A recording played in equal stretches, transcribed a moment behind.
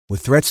With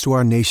threats to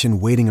our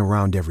nation waiting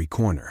around every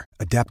corner,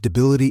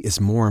 adaptability is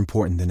more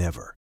important than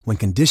ever. When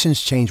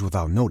conditions change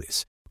without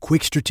notice,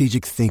 quick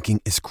strategic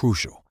thinking is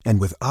crucial.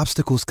 And with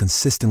obstacles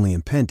consistently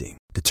impending,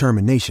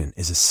 determination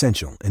is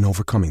essential in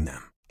overcoming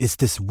them. It's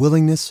this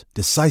willingness,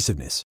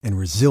 decisiveness, and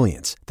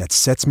resilience that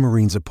sets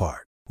Marines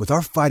apart. With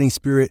our fighting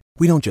spirit,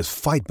 we don't just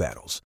fight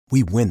battles,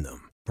 we win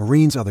them.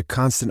 Marines are the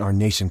constant our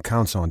nation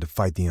counts on to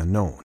fight the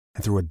unknown.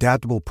 And through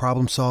adaptable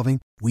problem solving,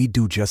 we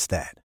do just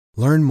that.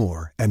 Learn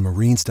more at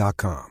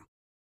marines.com.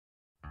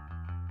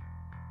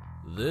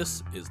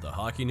 This is the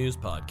Hockey News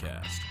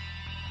Podcast.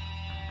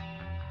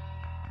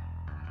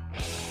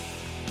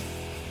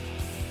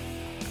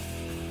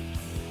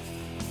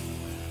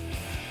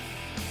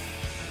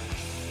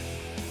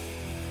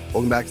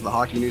 Welcome back to the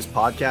Hockey News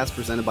Podcast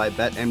presented by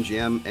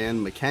BetMGM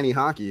and McKenny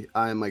Hockey.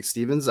 I'm Mike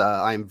Stevens.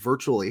 I'm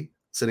virtually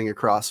sitting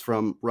across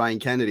from Ryan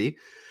Kennedy.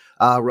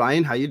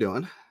 Ryan, how you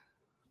doing?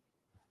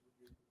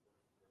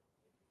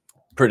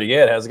 Pretty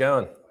good. How's it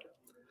going?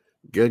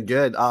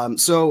 Good.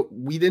 So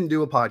we didn't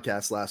do a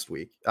podcast last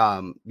week.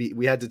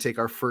 We had to take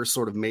our first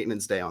sort of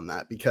maintenance day on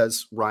that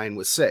because Ryan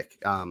was sick.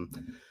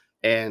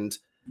 And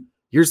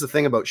here's the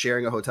thing about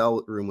sharing a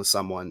hotel room with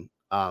someone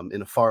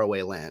in a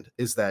faraway land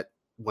is that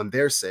when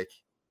they're sick,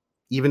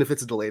 even if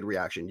it's a delayed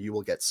reaction, you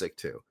will get sick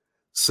too.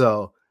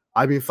 So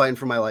I've been fighting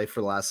for my life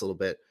for the last little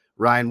bit.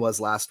 Ryan was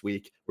last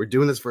week. We're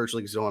doing this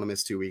virtually because we don't want to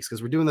miss 2 weeks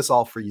because we're doing this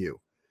all for you,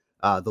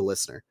 the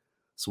listener.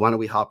 So why don't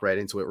we hop right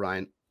into it,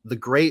 Ryan? The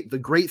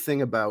great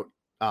thing about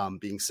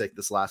being sick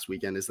this last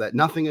weekend is that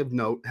nothing of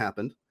note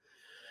happened,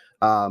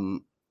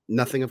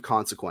 nothing of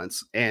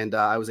consequence, and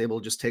I was able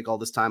to just take all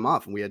this time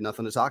off, and we had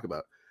nothing to talk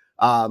about.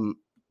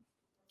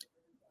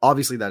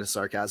 Obviously, that is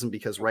sarcasm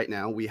because right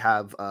now we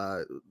have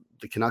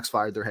the Canucks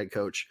fired their head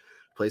coach,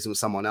 replacing with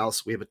someone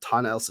else. We have a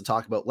ton else to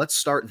talk about. Let's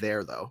start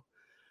there, though,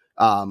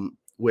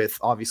 with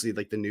obviously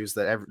like the news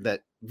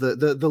that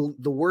the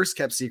worst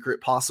kept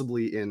secret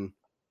possibly in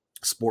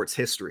sports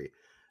history,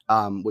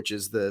 which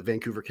is the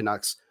Vancouver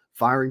Canucks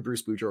firing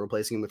Bruce Boudreau,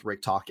 replacing him with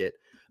Rick Tocchet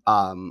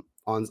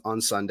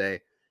on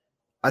Sunday.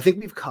 I think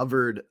we've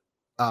covered,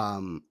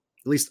 at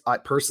least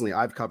I've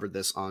covered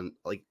this on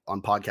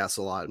podcasts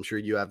a lot. I'm sure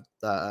you have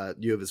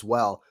as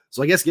well.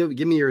 So I guess give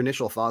me your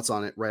initial thoughts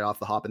on it right off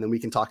the hop, and then we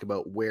can talk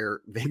about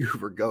where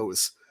Vancouver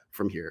goes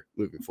from here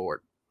moving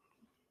forward.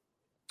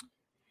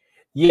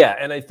 Yeah,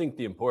 and I think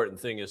the important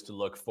thing is to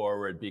look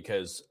forward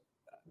because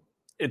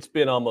it's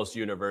been almost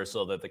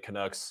universal that the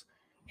Canucks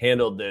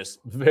handled this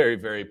very,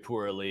 very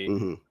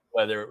poorly,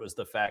 whether it was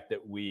the fact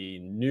that we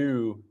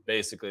knew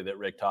basically that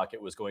Rick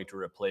Tocchet was going to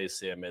replace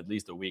him at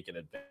least a week in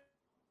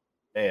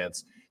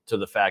advance, to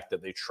the fact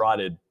that they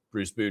trotted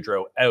Bruce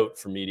Boudreau out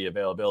for media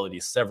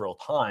availability several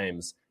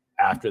times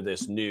after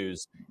this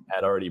news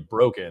had already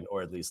broken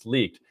or at least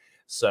leaked.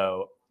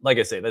 So, like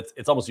I say,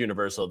 it's almost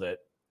universal that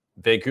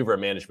Vancouver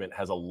management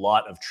has a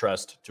lot of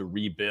trust to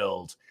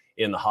rebuild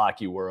in the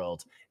hockey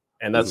world.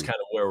 And that's kind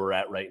of where we're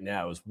at right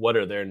now, is what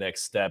are their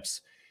next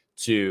steps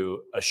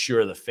to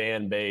assure the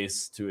fan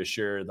base, to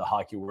assure the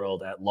hockey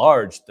world at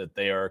large that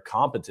they are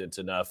competent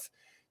enough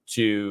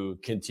to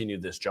continue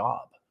this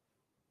job.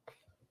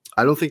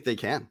 I don't think they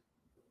can.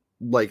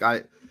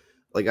 I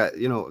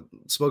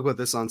spoke about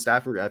this on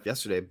Stafford Graph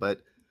yesterday, but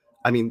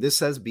I mean,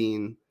 this has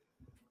been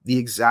the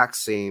exact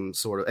same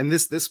sort of, and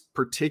this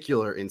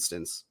particular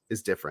instance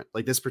is different.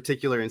 Like, this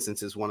particular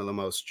instance is one of the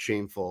most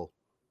shameful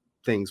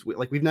things.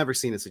 We've never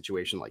seen a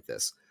situation like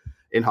this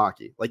in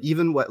hockey. Like,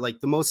 even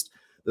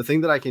the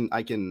thing that I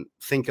can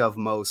think of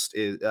most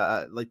is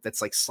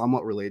that's like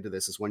somewhat related to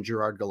this is when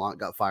Gerard Gallant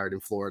got fired in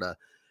Florida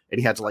and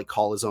he had to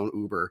call his own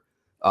Uber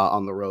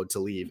on the road to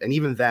leave. And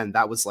even then,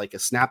 that was like a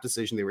snap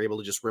decision. They were able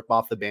to just rip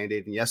off the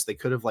Band-Aid. And yes, they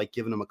could have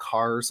given him a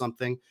car or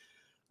something.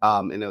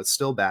 And it was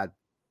still bad,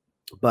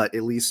 but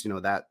at least,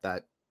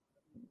 that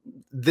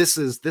this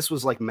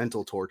was like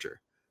mental torture.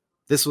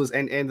 This was,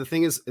 and the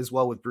thing is as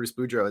well with Bruce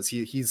Boudreau is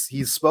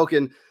he's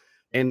spoken.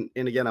 And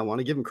again, I want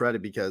to give him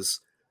credit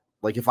because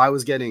if I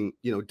was getting,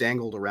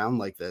 dangled around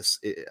like this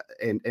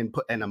and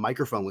a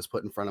microphone was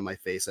put in front of my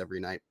face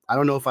every night, I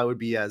don't know if I would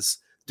be as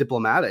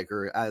diplomatic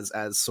or as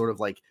sort of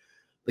like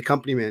the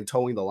company man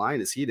towing the line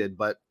as he did.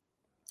 But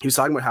he was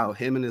talking about how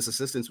him and his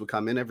assistants would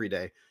come in every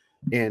day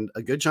and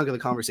a good chunk of the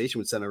conversation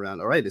would center around,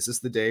 all right, is this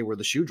the day where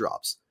the shoe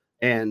drops?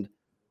 And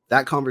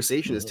that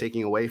conversation is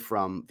taking away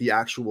from the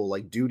actual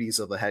duties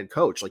of a head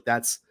coach.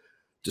 That's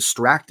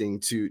distracting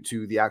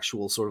to the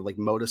actual sort of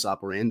modus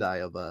operandi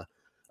of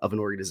an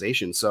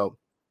organization. So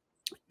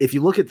if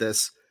you look at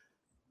this,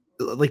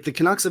 the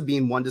Canucks have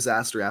been one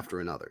disaster after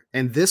another.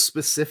 And this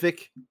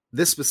specific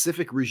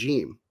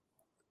regime,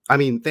 I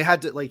mean, they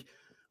had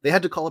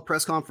to call a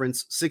press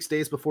conference 6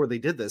 days before they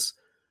did this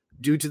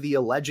due to the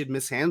alleged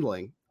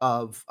mishandling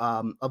of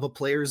a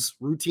player's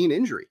routine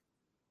injury,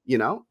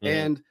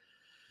 and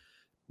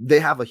they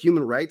have a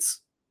human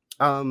rights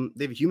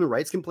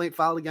complaint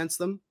filed against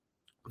them.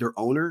 Their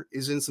owner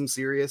is in some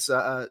serious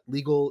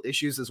legal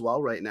issues as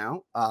well right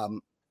now.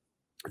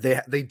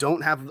 They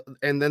don't have,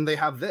 and then they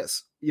have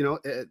this,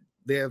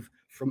 they have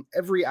from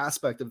every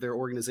aspect of their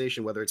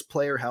organization, whether it's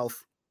player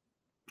health,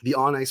 the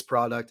on-ice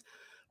product,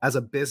 as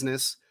a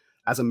business,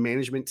 as a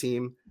management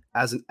team,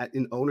 as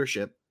in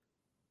ownership,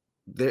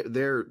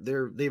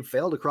 they've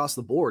failed across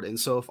the board. And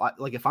so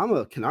if I'm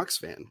a Canucks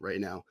fan right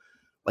now,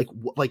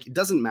 like it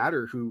doesn't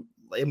matter who,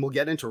 and we'll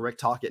get into Rick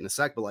Tocchet in a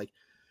sec, but like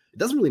it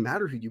doesn't really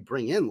matter who you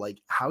bring in. Like,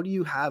 how do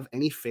you have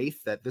any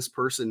faith that this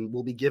person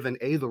will be given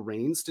A, the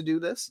reins to do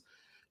this,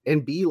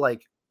 and B,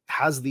 like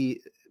has the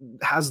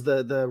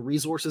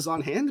resources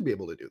on hand to be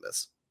able to do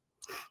this?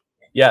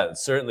 Yeah,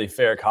 certainly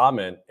fair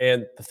comment.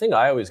 And the thing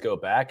I always go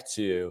back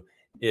to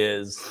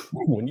is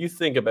when you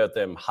think about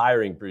them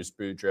hiring Bruce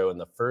Boudreau in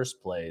the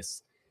first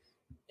place,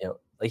 you know,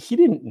 like he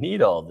didn't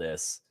need all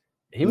this.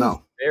 He was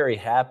very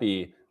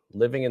happy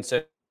living in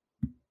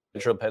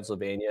central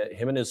Pennsylvania.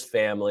 Him and his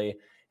family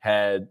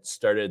had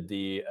started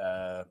the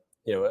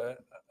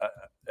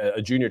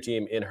a junior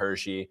team in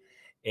Hershey,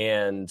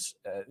 and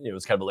it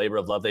was kind of a labor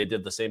of love. They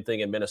did the same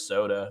thing in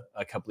Minnesota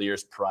a couple of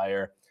years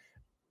prior.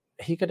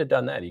 He could have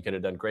done that. He could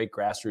have done great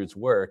grassroots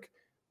work,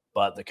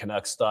 but the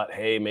Canucks thought,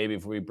 hey, maybe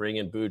if we bring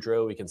in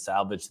Boudreau, we can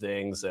salvage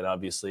things. And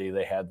obviously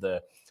they had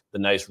the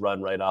nice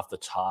run right off the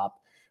top.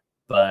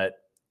 But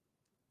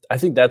I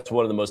think that's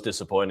one of the most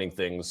disappointing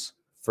things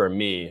for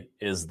me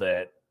is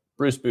that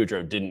Bruce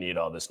Boudreau didn't need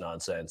all this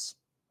nonsense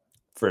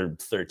for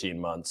 13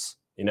 months.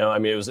 You know, I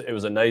mean, it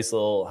was a nice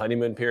little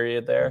honeymoon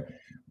period there,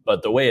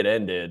 but the way it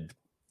ended,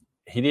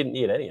 he didn't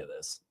need any of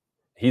this.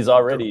 He's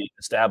already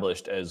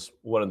established as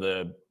one of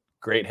the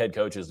great head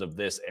coaches of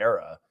this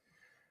era.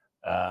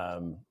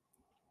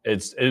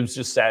 It was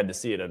just sad to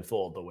see it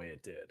unfold the way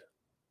it did.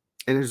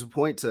 And there's a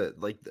point to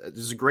like,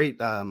 there's a great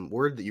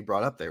word that you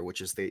brought up there,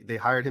 which is they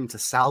hired him to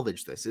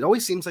salvage this. It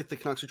always seems like the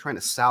Canucks are trying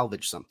to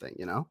salvage something,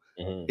 you know?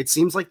 Mm-hmm. It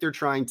seems like they're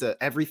trying to,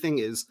 every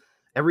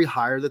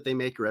hire that they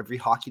make or every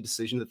hockey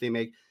decision that they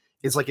make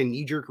is like a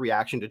knee-jerk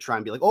reaction to try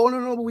and be like, oh,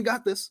 no, but we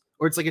got this.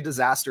 Or it's like a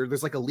disaster.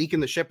 There's like a leak in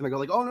the ship and they go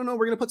like, oh, no,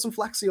 we're going to put some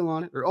Flex Seal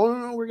on it. Or, oh,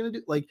 no, we're going to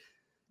do like,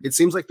 it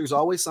seems like there's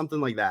always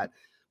something like that.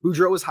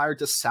 Boudreau was hired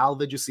to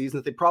salvage a season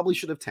that they probably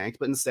should have tanked,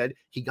 but instead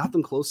he got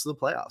them close to the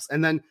playoffs.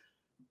 And then,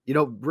 you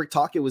know, Rick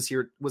Tocchet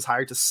was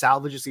hired to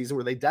salvage a season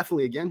where they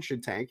definitely again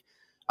should tank.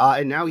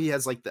 And now he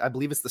has I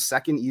believe it's the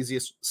second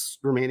easiest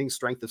remaining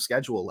strength of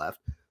schedule left.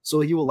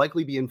 So he will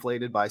likely be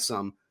inflated by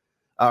some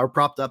or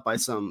propped up by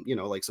some, you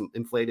know, like some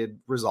inflated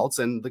results.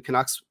 And the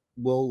Canucks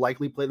will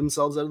likely play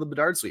themselves out of the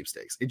Bedard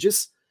sweepstakes. It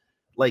just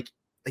like,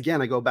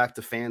 again, I go back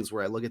to fans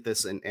where I look at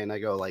this and I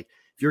go like,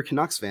 if you're a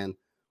Canucks fan,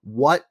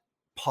 what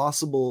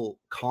possible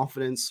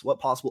confidence, what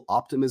possible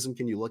optimism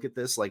can you look at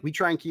this? Like we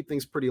try and keep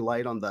things pretty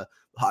light on the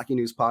Hockey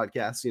News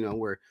podcast, you know,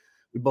 where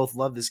we both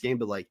love this game,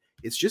 but like,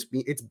 it's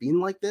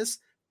been like this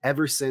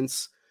ever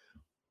since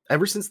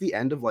the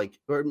end of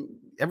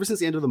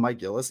the Mike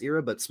Gillis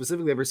era, but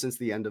specifically ever since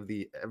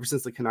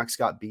the Canucks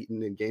got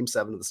beaten in Game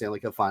 7 of the Stanley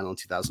Cup Final in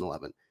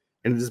 2011.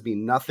 And it has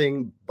been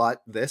nothing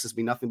but this. It's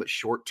been nothing but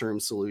short-term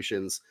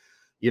solutions,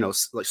 you know,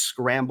 like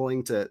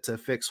scrambling to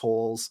fix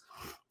holes.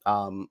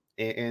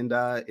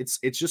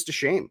 It's just a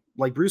shame.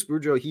 Like Bruce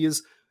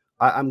Boudreau,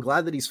 I'm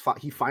glad that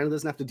he finally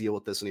doesn't have to deal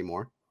with this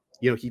anymore.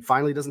 You know, he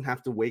finally doesn't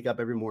have to wake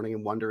up every morning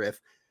and wonder if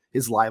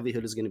his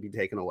livelihood is going to be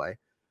taken away.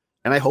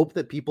 And I hope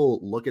that people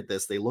look at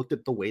this. They looked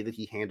at the way that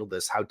he handled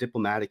this, how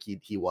diplomatic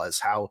he was,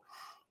 how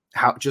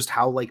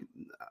like,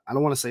 I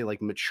don't want to say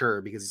like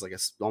mature because he's like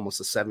almost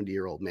a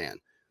 70-year-old man,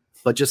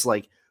 but just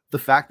like the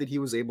fact that he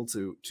was able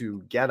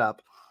to get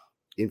up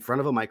in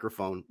front of a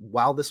microphone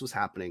while this was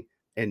happening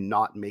and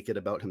not make it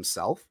about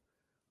himself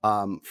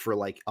for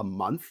like a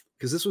month.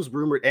 Cause this was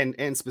rumored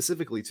and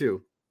specifically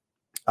too.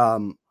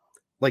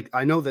 Like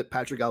I know that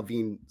Patrick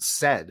Allvin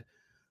said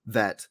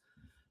that,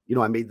 you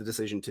know, I made the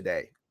decision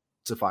today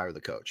to fire the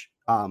coach,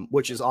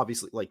 which is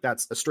obviously like,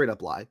 that's a straight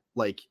up lie.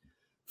 Like,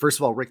 first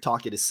of all, Rick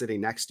Tocchet is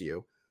sitting next to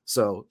you.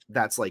 So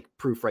that's like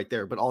proof right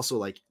there. But also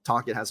like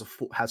Tocchet has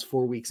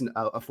 4 weeks,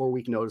 a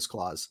 4-week notice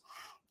clause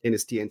in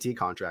his TNT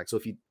contract. So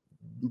if you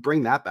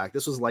bring that back,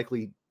 this was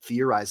likely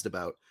theorized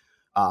about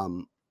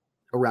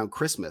around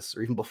Christmas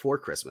or even before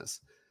Christmas.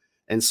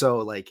 And so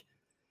like,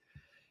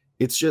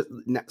 it's just,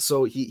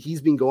 so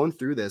he's been going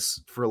through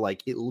this for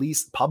like at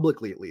least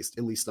publicly, at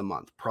least a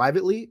month.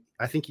 Privately,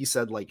 I think he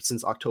said like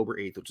since October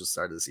 8th, which was the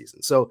start of the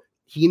season. So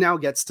he now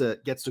gets to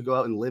go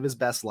out and live his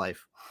best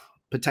life,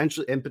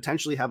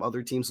 potentially have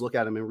other teams look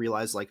at him and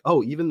realize like,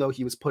 oh, even though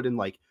he was put in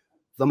like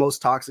the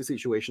most toxic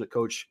situation a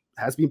coach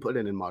has been put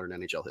in modern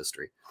NHL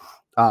history,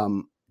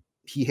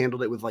 he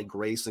handled it with like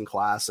grace and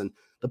class, and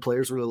the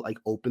players were like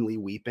openly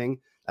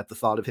weeping at the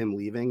thought of him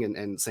leaving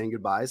and saying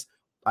goodbyes.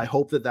 I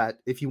hope that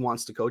if he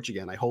wants to coach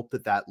again, I hope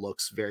that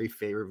looks very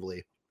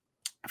favorably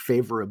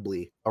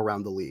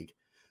around the league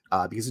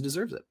because he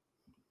deserves it.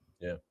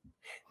 Yeah.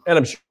 And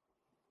I'm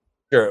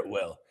sure it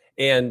will.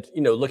 And,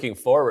 you know, looking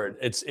forward,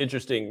 it's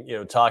interesting, you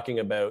know, talking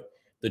about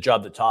the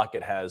job that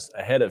Tocchet has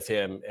ahead of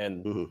him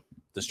and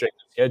the strength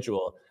of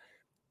schedule.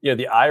 You know,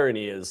 the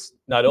irony is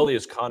not only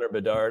is Connor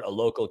Bedard a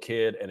local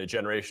kid and a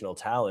generational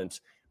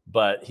talent,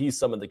 but he's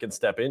someone that can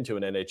step into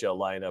an NHL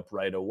lineup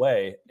right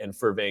away. And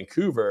for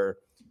Vancouver,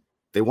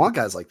 They want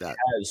guys like that.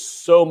 Has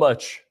so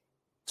much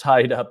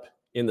tied up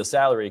in the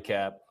salary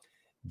cap.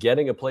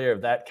 Getting a player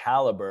of that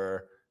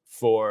caliber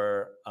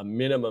for a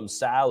minimum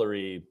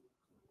salary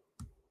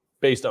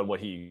based on what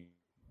he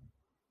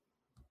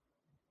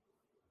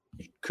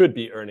could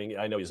be earning.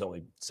 I know he's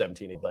only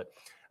 17, but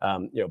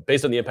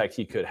based on the impact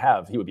he could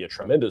have, he would be a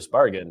tremendous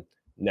bargain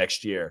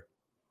next year.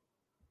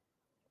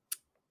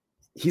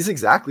 He's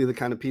exactly the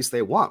kind of piece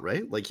they want,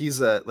 right? Like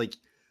he's a guy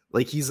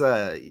he's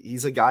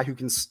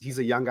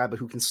a young guy, but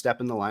who can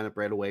step in the lineup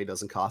right away,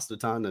 doesn't cost a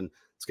ton, and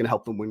it's going to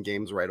help them win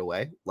games right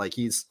away. Like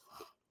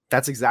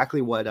that's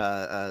exactly what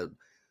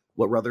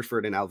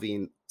Rutherford and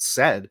Alvin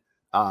said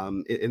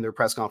in their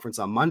press conference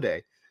on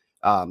Monday.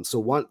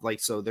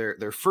 So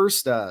their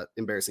first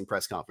embarrassing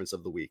press conference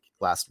of the week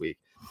last week.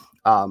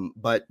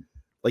 But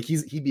like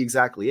he'd be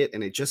exactly it.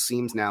 And it just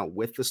seems now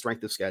with the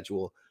strength of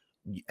schedule,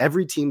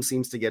 every team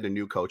seems to get a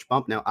new coach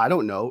bump. Now, I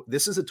don't know.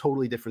 This is a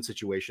totally different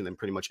situation than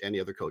pretty much any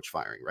other coach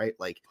firing, right?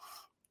 Like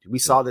we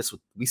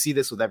see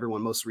this with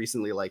everyone most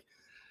recently. Like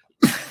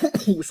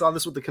we saw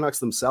this with the Canucks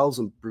themselves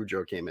when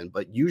Boudreau came in,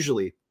 but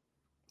usually,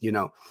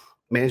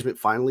 management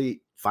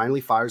finally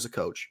fires a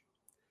coach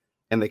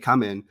and they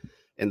come in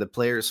and the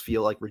players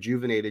feel like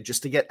rejuvenated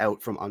just to get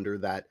out from under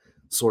that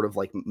sort of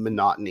like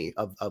monotony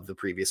of the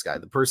previous guy.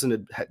 The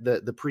person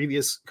the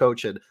previous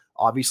coach had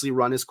obviously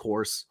run his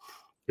course.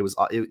 It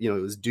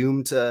was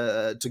doomed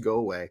to go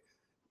away,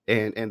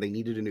 and they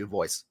needed a new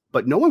voice.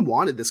 But no one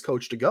wanted this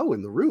coach to go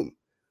in the room.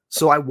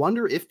 So I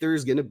wonder if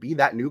there's going to be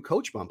that new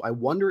coach bump. I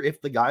wonder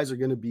if the guys are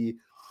going to be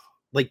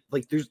like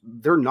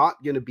they're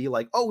not going to be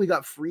like, oh, we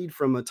got freed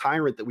from a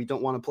tyrant that we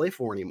don't want to play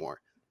for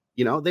anymore.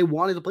 They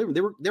wanted to play.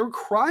 They were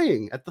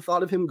crying at the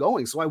thought of him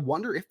going. So I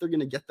wonder if they're going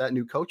to get that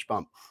new coach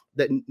bump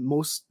that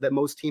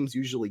most teams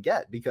usually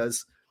get,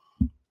 because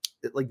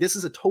like this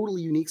is a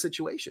totally unique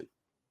situation.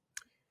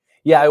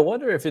 Yeah, I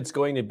wonder if it's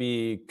going to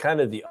be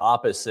kind of the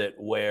opposite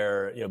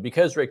where,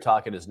 because Rick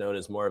Tocchet is known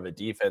as more of a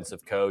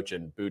defensive coach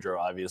and Boudreau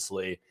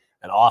obviously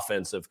an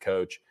offensive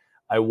coach,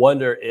 I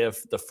wonder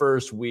if the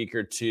first week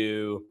or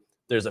two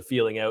there's a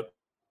feeling out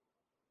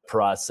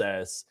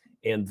process,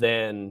 and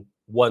then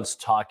once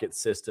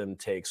Tocchet's system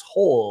takes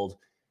hold,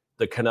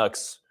 the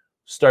Canucks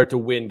start to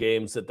win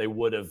games that they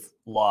would have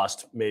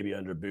lost maybe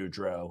under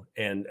Boudreau,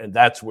 and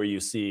that's where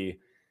you see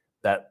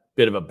that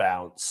bit of a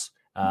bounce.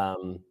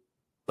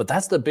 But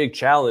that's the big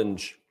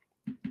challenge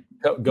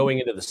going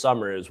into the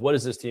summer is what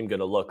is this team going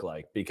to look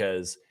like?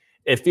 Because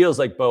it feels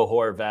like Bo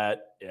Horvat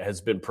has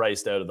been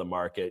priced out of the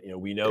market.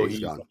 We know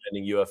he's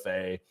ending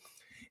UFA,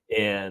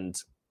 and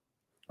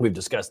we've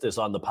discussed this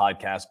on the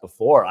podcast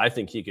before. I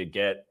think he could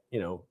get,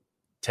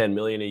 $10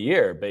 million a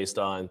year based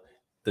on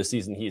the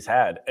season he's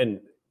had. And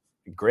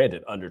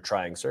granted, under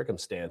trying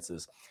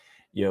circumstances,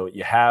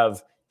 you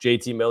have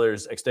JT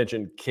Miller's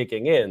extension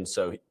kicking in.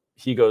 So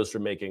he goes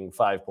from making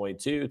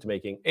 5.2 to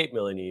making $8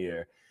 million a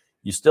year.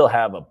 You still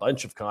have a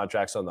bunch of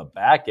contracts on the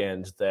back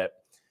end that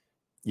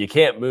you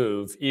can't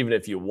move, even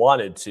if you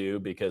wanted to,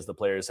 because the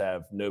players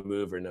have no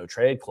move or no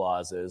trade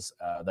clauses,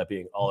 that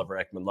being Oliver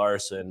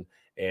Ekman-Larsson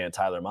and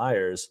Tyler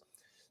Myers.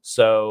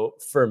 So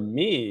for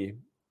me,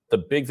 the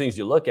big things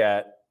you look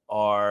at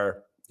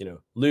are,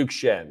 Luke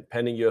Schenn,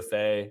 pending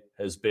UFA,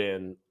 has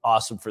been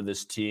awesome for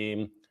this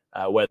team,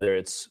 whether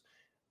it's,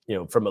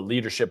 from a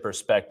leadership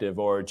perspective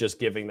or just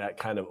giving that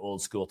kind of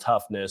old school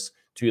toughness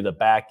to the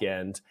back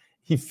end.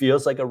 He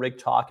feels like a Rick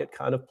Tocchet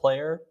kind of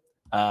player,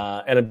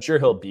 and I'm sure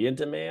he'll be in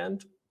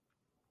demand.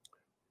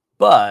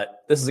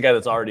 But this is a guy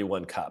that's already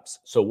won cups.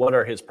 So what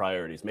are his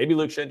priorities? Maybe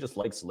Luke Schenn just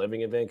likes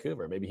living in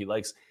Vancouver. Maybe he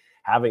likes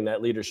having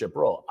that leadership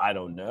role. I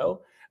don't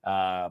know.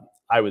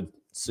 I would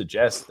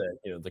suggest that,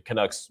 the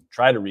Canucks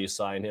try to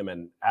re-sign him,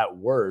 and at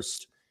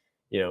worst,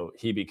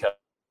 he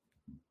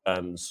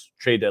becomes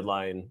trade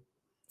deadline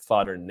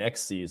fodder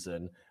next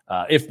season,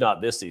 if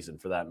not this season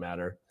for that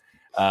matter.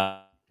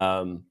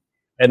 And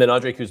then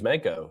Andrei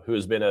Kuzmenko, who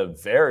has been a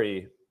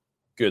very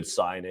good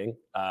signing.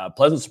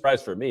 Pleasant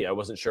surprise for me. I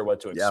wasn't sure what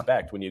to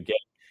expect when you get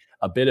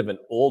a bit of an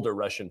older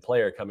Russian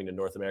player coming to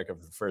North America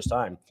for the first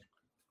time.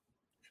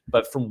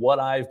 But from what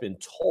I've been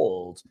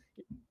told,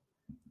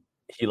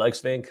 he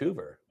likes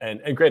Vancouver.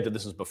 And granted,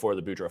 this is before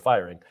the Boudreau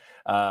firing,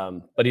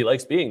 but he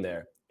likes being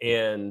there.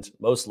 And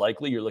most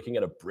likely you're looking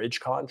at a bridge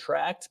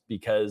contract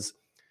because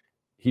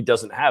he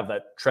doesn't have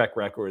that track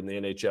record in the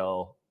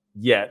NHL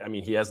yet. I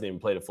mean, he hasn't even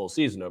played a full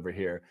season over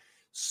here.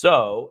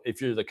 So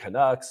if you're the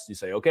Canucks, you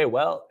say, okay,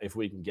 well, if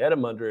we can get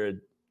him under a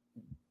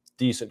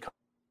decent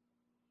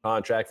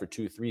contract for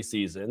 2-3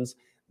 seasons,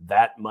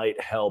 that might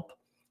help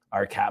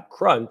our cap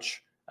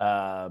crunch,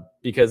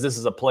 because this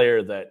is a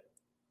player that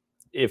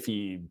if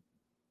he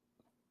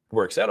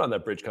works out on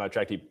that bridge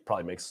contract, he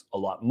probably makes a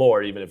lot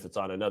more, even if it's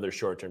on another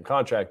short-term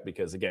contract,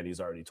 because again,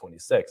 he's already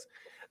 26.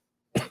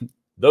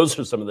 Those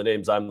are some of the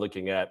names I'm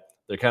looking at.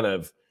 They're kind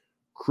of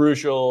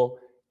crucial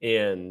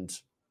and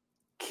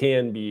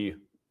can be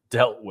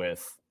dealt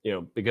with,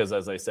 because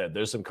as I said,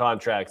 there's some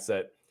contracts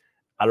that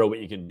I don't know what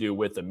you can do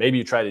with them. Maybe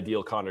you try to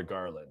deal Connor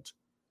Garland.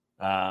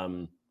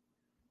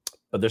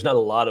 But there's not a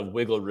lot of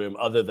wiggle room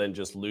other than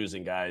just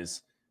losing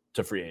guys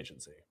to free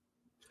agency.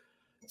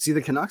 See,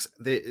 the Canucks,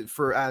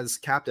 for as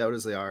capped out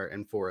as they are,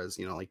 and for as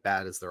like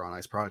bad as their on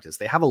ice product is,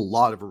 they have a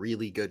lot of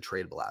really good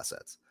tradable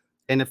assets.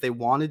 And if they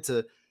wanted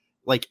to,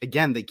 like,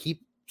 again, they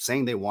keep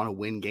saying they want to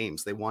win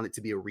games. They want it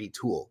to be a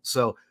retool.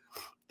 So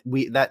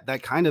that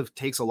kind of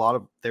takes a lot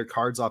of their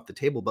cards off the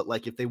table. But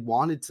like, if they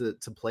wanted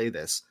to play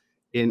this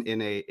in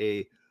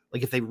a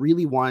like, if they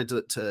really wanted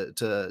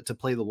to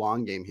play the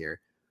long game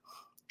here,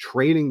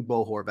 trading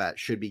Bo Horvat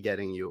should be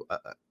getting you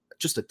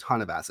just a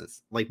ton of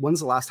assets. Like,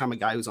 when's the last time a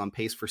guy who's on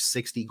pace for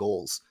 60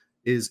 goals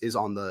is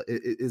on the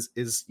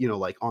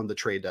like on the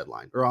trade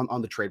deadline or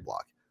on the trade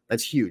block?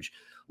 That's huge.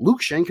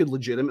 Luke Schenn could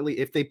legitimately,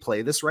 if they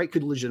play this right,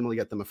 could legitimately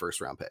get them a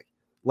first round pick.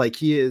 Like,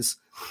 he is,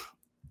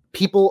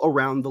 people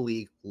around the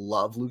league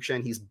love Luke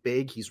Schenn. He's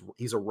big.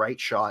 He's a right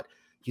shot.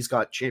 He's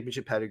got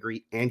championship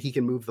pedigree, and he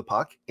can move the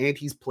puck, and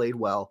he's played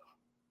well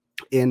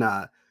in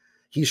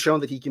he's shown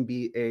that he can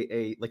be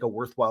a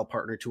worthwhile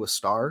partner to a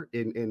star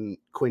in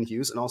Quinn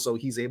Hughes. And also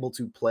he's able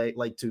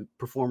to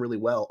perform really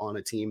well on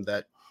a team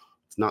that's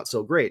not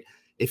so great.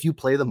 If you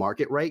play the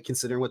market right,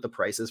 considering what the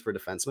price is for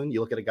defensemen, you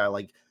look at a guy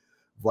like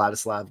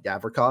Vladislav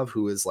Gavrikov,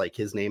 who is like,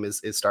 his name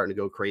is starting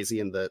to go crazy,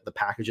 and the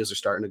packages are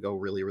starting to go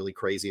really, really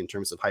crazy in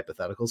terms of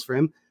hypotheticals for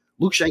him.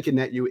 Luke Schenn can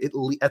net you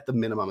at the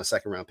minimum a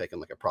second round pick and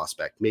like a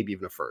prospect, maybe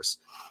even a first.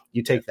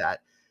 You take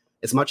that.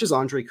 As much as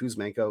Andrei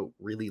Kuzmenko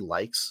really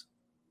likes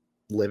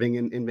living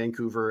in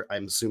Vancouver,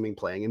 I'm assuming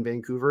playing in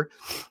Vancouver,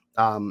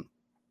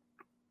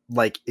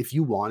 like, if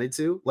you wanted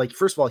to, like,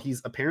 first of all,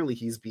 he's going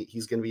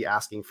to be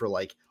asking for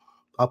like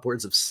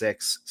upwards of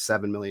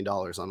 $6-7 million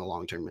on a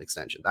long-term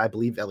extension. I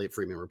believe Elliot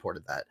Friedman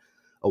reported that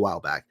a while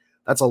back.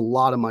 That's a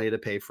lot of money to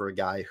pay for a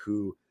guy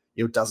who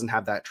doesn't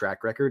have that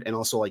track record, and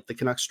also, like, the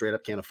Canucks straight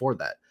up can't afford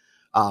that.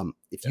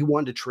 If you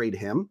wanted to trade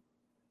him,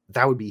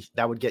 that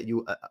would get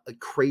you a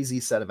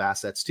crazy set of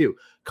assets too.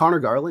 Connor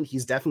Garland,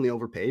 he's definitely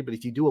overpaid, but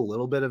if you do a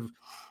little bit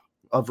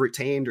of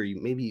retained, or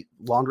you maybe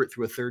launder it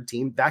through a third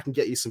team, that can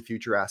get you some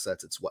future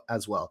assets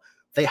as well.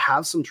 They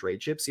have some trade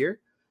chips here.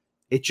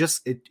 It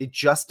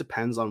just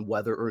depends on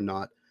whether or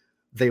not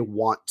they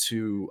want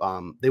to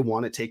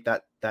take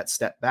that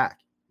step back.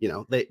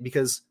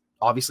 Because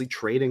obviously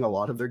trading a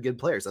lot of their good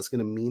players, that's going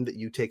to mean that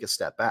you take a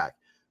step back.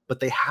 But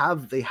they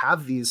have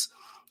these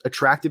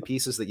attractive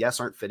pieces that, yes,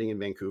 aren't fitting in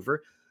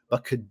Vancouver,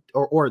 but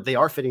or they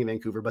are fitting in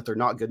Vancouver, but they're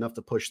not good enough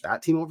to push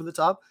that team over the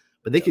top.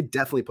 But they could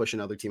definitely push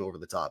another team over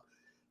the top.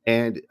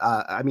 And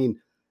I mean,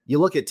 you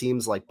look at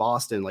teams like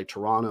Boston, like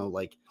Toronto,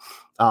 like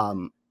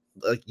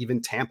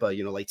even Tampa,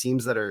 like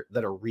teams that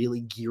are really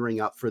gearing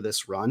up for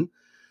this run.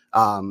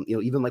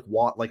 Even like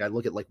I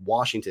look at like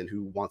Washington,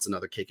 who wants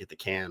another kick at the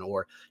can,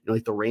 or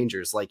like the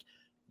Rangers. Like,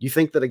 you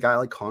think that a guy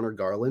like Connor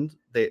Garland,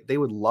 they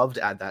would love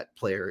to add that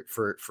player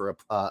for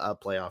a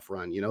playoff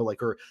run,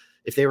 like, or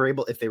if they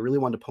really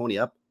wanted to pony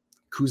up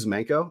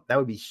Kuzmenko, that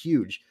would be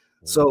huge.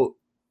 Mm-hmm. So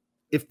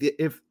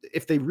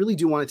if they really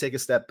do want to take a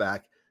step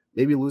back,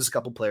 maybe lose a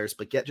couple players,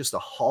 but get just a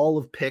haul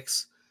of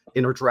picks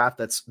in a draft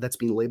that's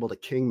being labeled a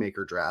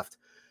kingmaker draft,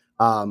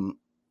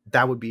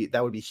 that would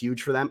be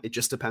huge for them. It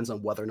just depends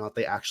on whether or not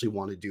they actually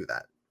want to do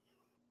that.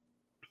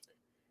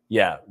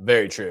 Yeah,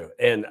 very true.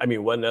 And I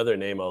mean, one other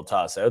name I'll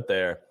toss out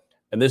there,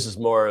 and this is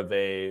more of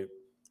a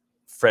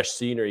fresh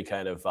scenery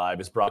kind of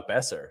vibe, is Brock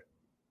Besser.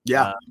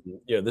 Yeah.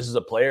 This is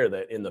a player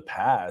that in the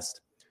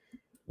past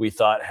we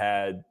thought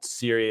had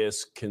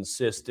serious,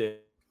 consistent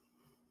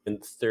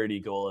 30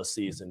 goal a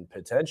season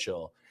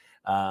potential.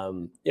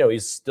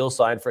 He's still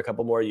signed for a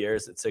couple more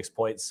years at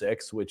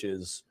 6.6, which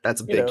is,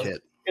 that's a big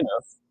hit.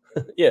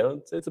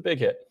 It's a big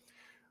hit.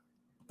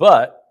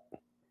 But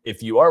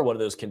if you are one of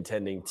those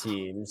contending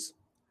teams,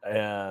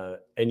 and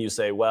you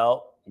say,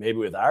 well, maybe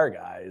with our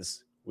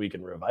guys we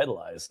can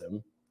revitalize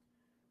them,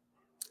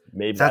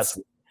 maybe that's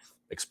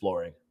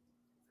exploring.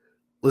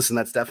 Listen,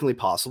 that's definitely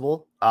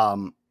possible.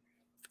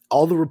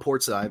 All the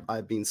reports that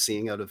I've been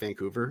seeing out of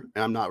Vancouver,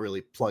 and I'm not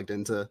really plugged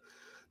into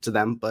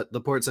them, but the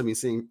reports I've been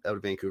seeing out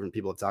of Vancouver and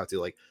people I've talked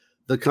to, like,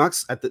 the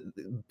Canucks at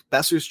the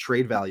Besser's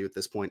trade value at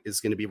this point is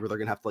going to be where they're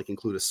going to have to like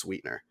include a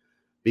sweetener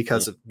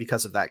because of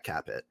that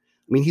cap hit.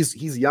 I mean,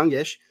 he's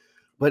youngish,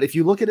 but if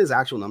you look at his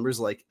actual numbers,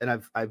 like,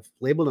 and I've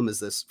labeled him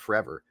as this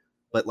forever,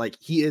 but like,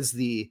 he's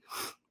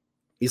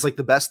like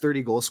the best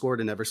 30 goal scorer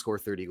to never score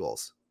 30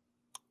 goals.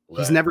 Right.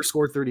 He's never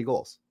scored 30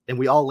 goals. And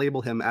we all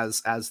label him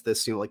as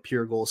this, like,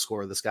 pure goal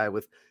scorer, this guy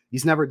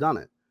he's never done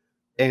it.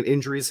 And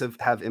injuries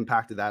have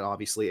impacted that,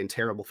 obviously, and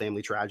terrible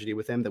family tragedy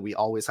with him that we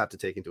always have to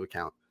take into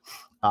account.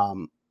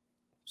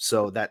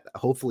 So that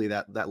hopefully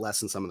that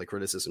lessens some of the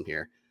criticism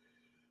here.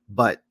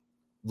 But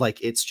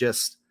like, it's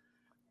just,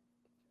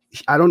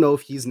 I don't know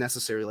if he's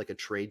necessarily like a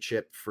trade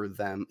chip for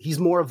them. He's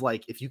more of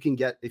like, if you can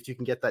get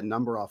that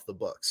number off the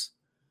books,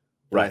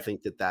 right, I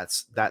think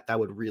that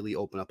would really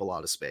open up a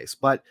lot of space.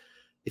 But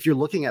if you're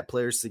looking at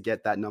players to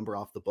get that number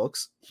off the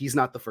books, he's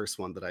not the first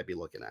one that I'd be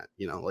looking at.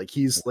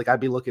 I'd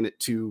be looking at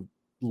two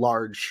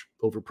large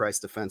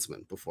overpriced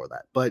defensemen before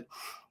that. But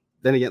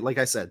then again, like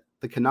I said,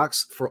 the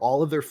Canucks, for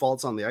all of their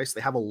faults on the ice,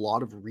 they have a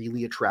lot of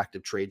really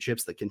attractive trade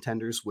chips that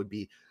contenders would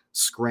be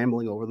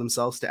scrambling over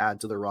themselves to add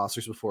to their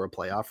rosters before a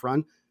playoff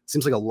run.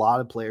 Seems like a lot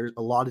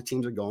of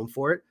teams are going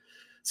for it.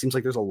 Seems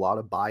like there's a lot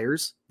of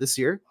buyers this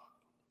year.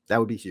 That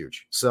would be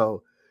huge.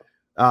 So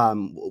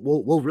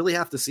we'll really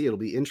have to see. It'll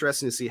be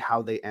interesting to see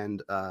how they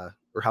end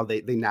or how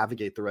they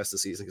navigate the rest of the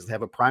season, because they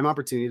have a prime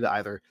opportunity to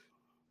either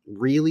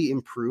really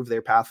improve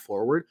their path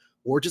forward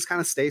or just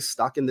kind of stay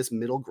stuck in this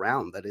middle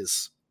ground that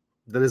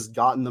has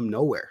gotten them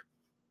nowhere.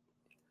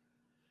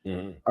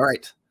 Mm-hmm. All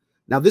right.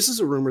 Now, this is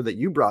a rumor that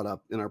you brought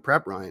up in our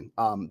prep, Ryan,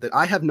 that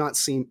I have not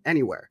seen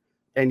anywhere.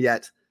 And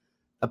yet,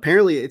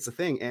 apparently it's a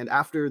thing. And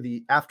after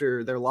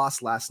their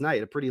loss last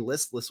night, a pretty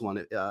listless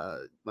one,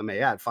 I may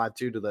add,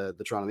 5-2 to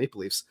the Toronto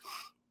Maple Leafs,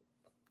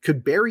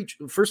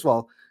 first of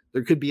all,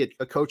 there could be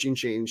a coaching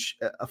change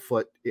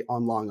afoot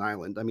on Long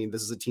Island. I mean,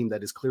 this is a team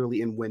that is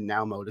clearly in win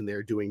now mode, and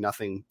they're doing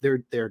nothing.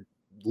 They're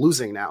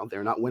losing now.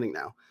 They're not winning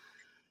now.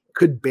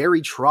 Could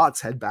Barry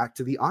Trotz head back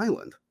to the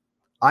island?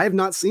 I have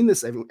not seen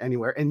this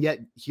anywhere, and yet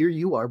here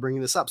you are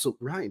bringing this up. So,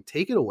 Ryan,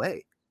 take it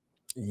away.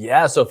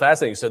 Yeah, so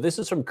fascinating. So this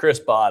is from Chris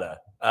Botta,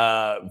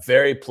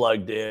 very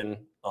plugged in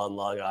on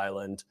Long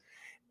Island,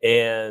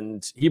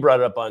 and he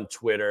brought it up on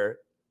Twitter.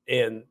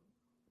 And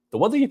the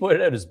one thing he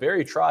pointed out is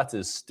Barry Trotz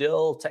is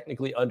still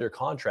technically under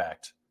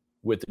contract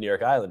with the New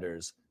York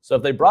Islanders. So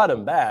if they brought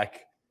him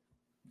back,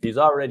 he's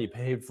already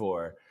paid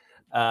for.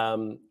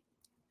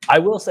 I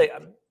will say,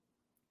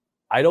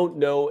 I don't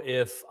know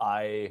if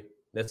I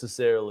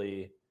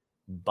necessarily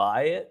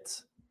buy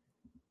it,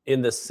 in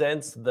the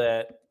sense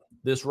that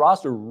this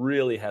roster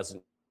really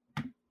hasn't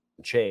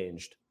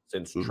changed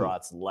since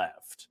Trotz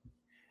left.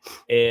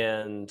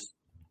 And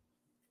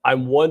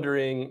I'm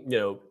wondering,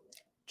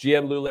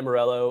 GM Lou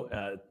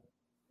Lamoriello,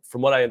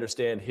 from what I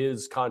understand,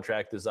 his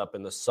contract is up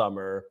in the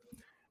summer.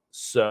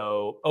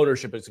 So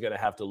ownership is going to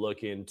have to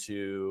look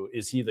into,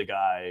 is he the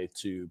guy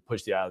to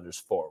push the Islanders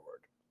forward?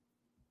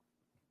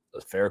 A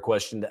fair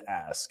question to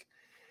ask.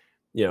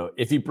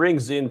 If he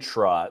brings in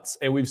Trotz,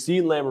 and we've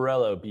seen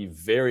Lamoriello be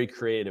very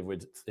creative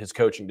with his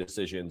coaching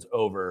decisions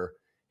over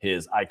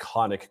his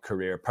iconic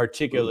career,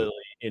 particularly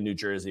in New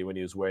Jersey when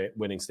he was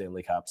winning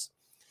Stanley Cups.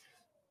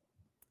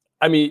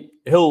 I mean,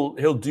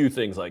 he'll do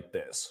things like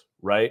this,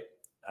 right?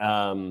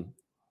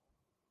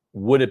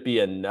 Would it be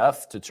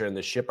enough to turn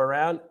the ship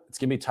around? It's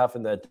going to be tough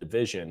in that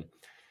division.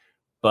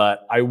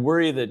 But I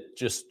worry that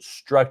just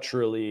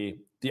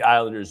structurally, the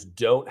Islanders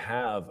don't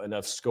have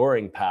enough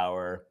scoring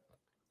power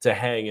to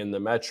hang in the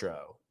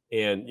Metro.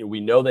 And we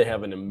know they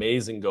have an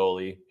amazing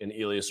goalie in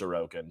Ilya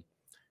Sorokin.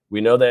 We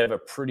know they have a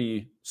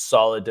pretty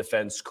solid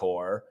defense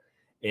core.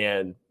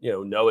 And,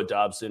 Noah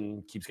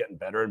Dobson keeps getting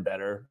better and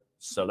better.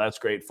 So that's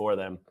great for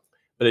them.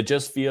 But it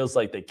just feels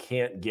like they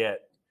can't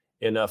get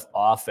enough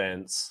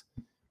offense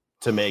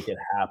to make it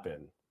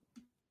happen.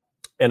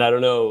 And I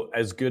don't know,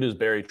 as good as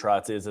Barry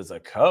Trotz is as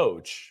a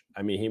coach,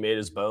 I mean, he made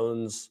his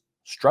bones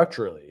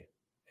structurally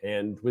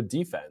and with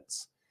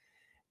defense.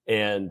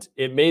 And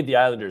it made the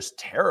Islanders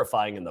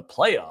terrifying in the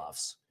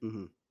playoffs.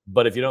 Mm-hmm.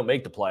 But if you don't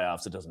make the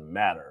playoffs, it doesn't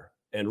matter.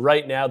 And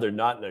right now, they're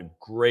not in a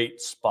great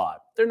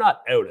spot. They're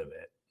not out of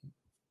it,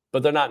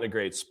 but they're not in a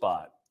great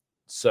spot.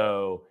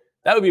 So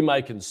that would be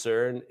my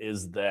concern,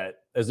 is that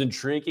as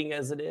intriguing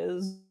as it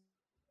is,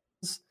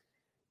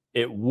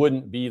 it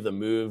wouldn't be the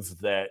move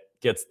that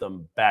gets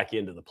them back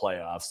into the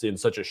playoffs in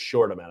such a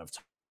short amount of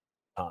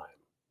time.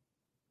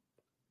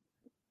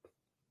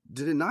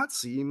 Did it not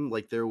seem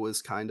like there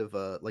was kind of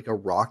a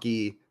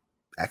rocky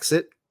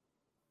exit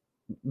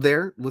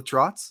there with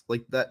Trotz?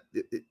 Like that,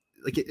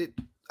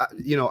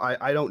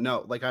 I don't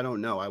know. I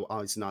don't know. I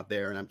was not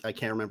there, and I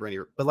can't remember any.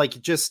 But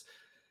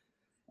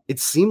it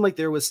seemed like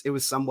it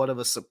was somewhat of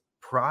a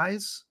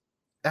surprise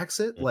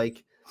exit. Mm-hmm.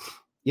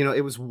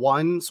 It was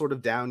one sort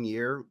of down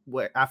year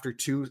where after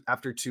two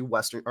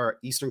Western or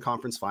Eastern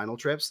Conference final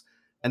trips,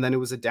 and then it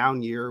was a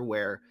down year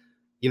where,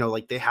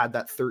 they had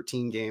that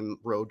 13-game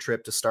road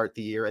trip to start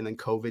the year, and then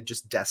COVID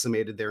just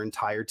decimated their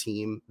entire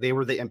team. They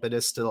were the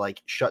impetus to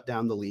shut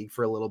down the league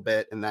for a little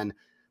bit, and then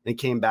they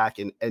came back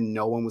and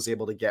no one was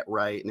able to get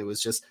right, and it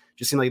was just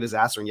seemed like a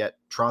disaster. And yet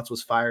Trotz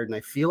was fired, and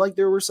I feel like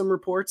there were some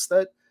reports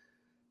that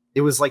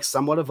it was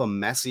somewhat of a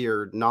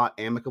messier, not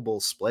amicable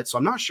split. So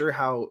I'm not sure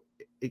how,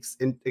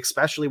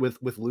 especially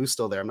with Lou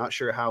still there, I'm not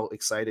sure how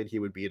excited he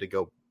would be to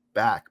go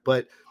back.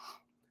 But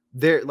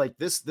they're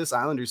this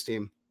Islanders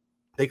team,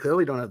 they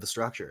clearly don't have the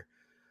structure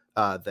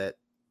that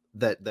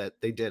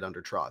they did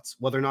under Trotz.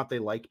 Whether or not they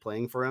liked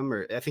playing for him,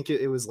 or I think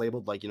it was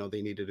labeled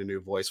they needed a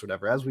new voice,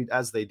 whatever,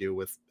 as they do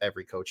with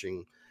every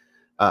coaching,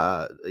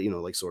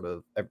 sort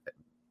of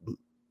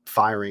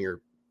firing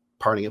or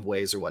parting of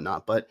ways or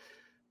whatnot. But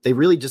they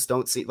really just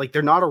don't see,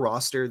 they're not a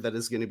roster that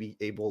is going to be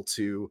able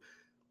to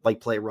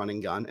play run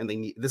and gun. And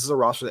this is a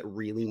roster that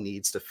really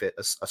needs to fit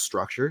a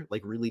structure,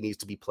 really needs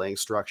to be playing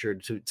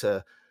structured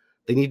to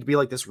they need to be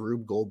this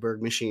Rube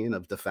Goldberg machine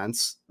of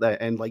defense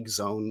and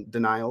zone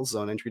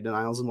entry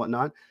denials and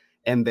whatnot.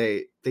 And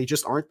they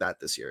just aren't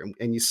that this year.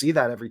 And you see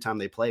that every time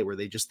they play, where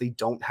they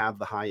don't have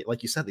the high,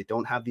 like you said, they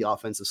don't have the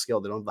offensive skill.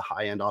 They don't have the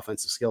high end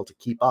offensive skill to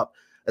keep up,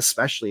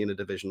 especially in a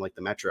division like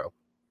the Metro,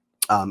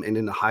 and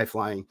in a high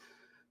flying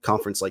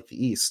conference like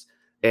the East.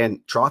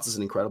 And Trotz is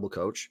an incredible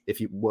coach.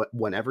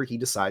 Whenever he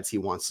decides he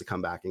wants to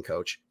come back and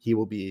coach, he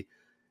will be,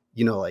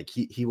 like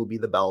he will be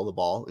the belle of the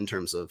ball in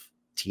terms of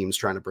teams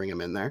trying to bring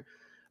him in there.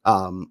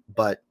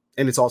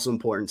 And it's also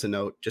important to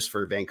note, just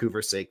for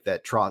Vancouver's sake,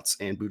 that Trotz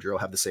and Boudreau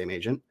have the same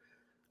agent.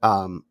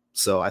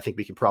 So I think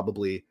we could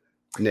probably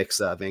nix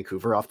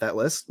Vancouver off that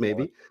list,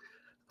 maybe.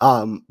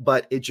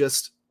 But it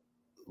just,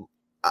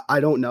 I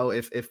don't know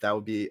if that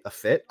would be a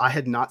fit. I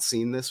had not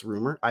seen this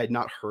rumor. I had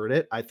not heard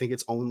it. I think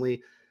it's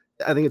only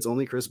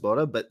Chris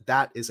Boda, but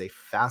that is a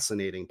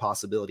fascinating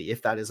possibility.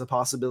 If that is a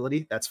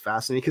possibility, that's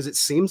fascinating, because it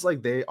seems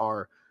like they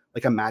are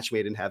like a match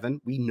made in heaven.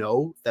 We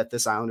know that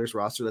this Islanders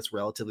roster that's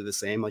relatively the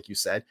same, like you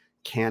said,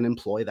 can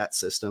employ that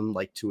system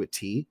like to a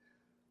T,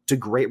 to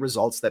great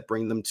results that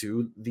bring them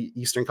to the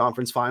Eastern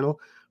Conference Final,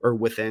 or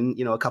within,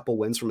 a couple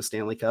wins from a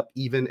Stanley Cup,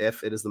 even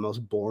if it is the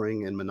most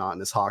boring and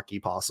monotonous hockey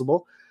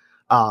possible.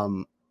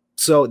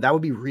 So that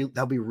would be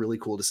really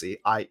cool to see.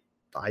 I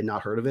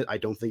not heard of it. I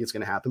don't think it's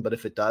going to happen, but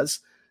if it does,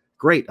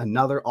 great.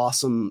 Another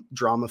awesome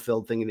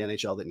drama-filled thing in the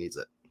NHL that needs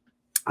it.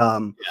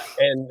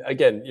 And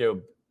again,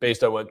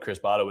 based on what Chris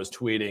Botta was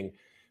tweeting,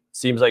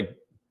 seems like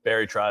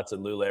Barry Trotz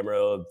and Lou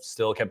Lamoriello have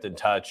still kept in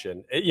touch.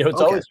 And,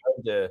 it's always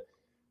hard to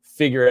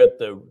figure out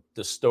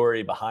the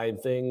story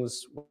behind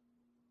things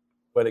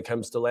when it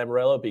comes to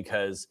Lamoriello,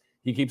 because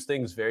he keeps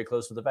things very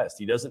close to the vest.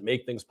 He doesn't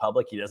make things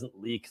public. He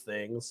doesn't leak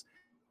things.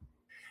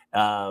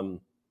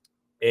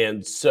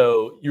 And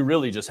so you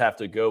really just have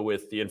to go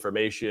with the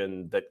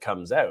information that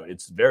comes out.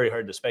 It's very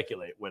hard to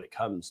speculate when it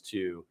comes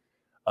to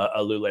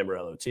a Lou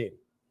Lamoriello team.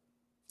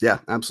 Yeah,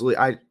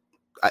 absolutely.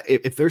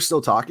 If they're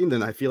still talking,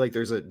 then I feel like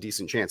there's a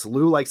decent chance.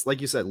 Lou likes, like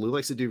you said, Lou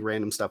likes to do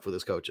random stuff with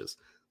his coaches.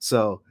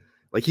 So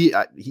like he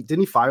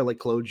didn't fire like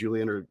Claude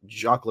Julien or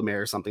Jacques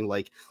Lemaire or something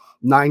like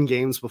 9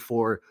 games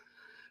before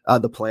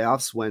the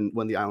playoffs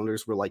when the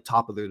Islanders were like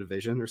top of their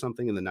division or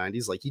something in the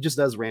 90s. Like he just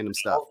does random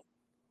stuff.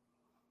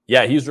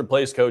 Yeah, he's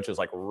replaced coaches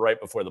like right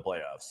before the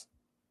playoffs.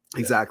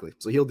 Exactly.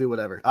 So he'll do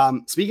whatever.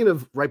 Speaking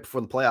of right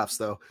before the playoffs,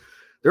 though,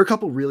 there are a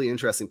couple really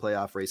interesting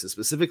playoff races,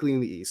 specifically in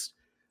the East.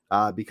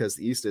 Because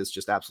the East is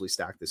just absolutely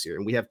stacked this year.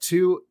 And we have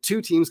two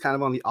teams kind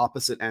of on the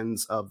opposite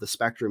ends of the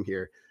spectrum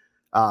here.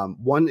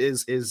 One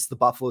is the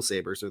Buffalo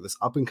Sabres. They're this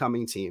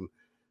up-and-coming team.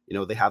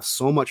 They have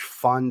so much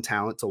fun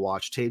talent to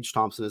watch. Tage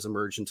Thompson has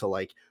emerged into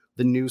like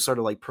the new sort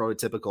of like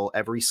prototypical,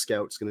 every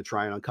scout's going to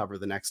try and uncover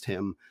the next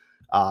him.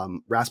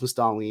 Rasmus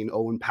Dahlin,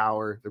 Owen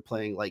Power, they're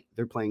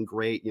playing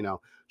great.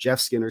 Jeff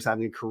Skinner's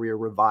having a career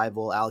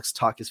revival. Alex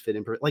Tuck is fit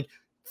in. Like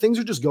things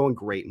are just going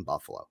great in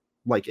Buffalo.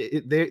 Like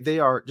they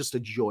are just a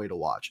joy to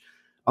watch.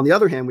 On the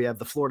other hand, we have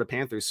the Florida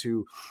Panthers,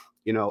 who,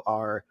 they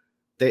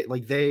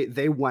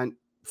went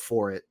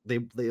for it.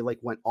 They like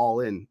went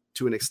all in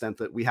to an extent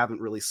that we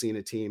haven't really seen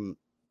a team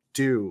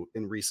do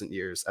in recent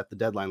years. At the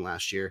deadline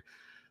last year,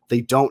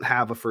 they don't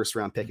have a first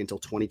round pick until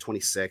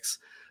 2026.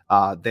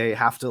 They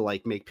have to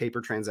like make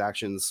paper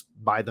transactions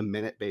by the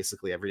minute,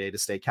 basically every day, to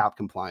stay cap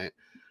compliant.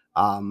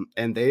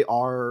 And they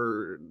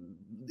are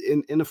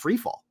in a free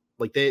fall.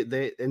 Like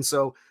and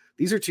so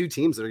these are two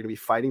teams that are going to be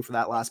fighting for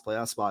that last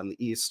playoff spot in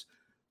the East.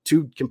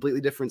 Two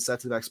completely different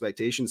sets of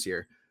expectations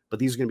here, but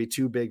these are going to be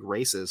two big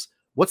races.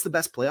 What's the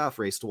best playoff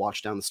race to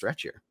watch down the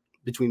stretch here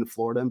between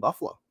Florida and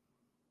Buffalo?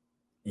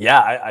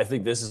 Yeah, I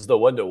think this is the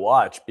one to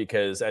watch,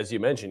 because as you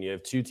mentioned, you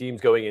have two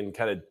teams going in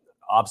kind of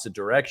opposite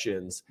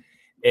directions,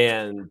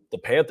 and the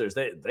Panthers,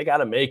 they got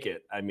to make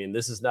it. I mean,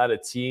 this is not a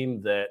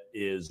team that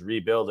is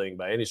rebuilding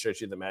by any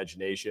stretch of the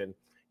imagination.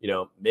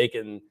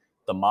 Making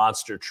the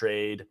monster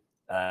trade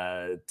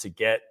to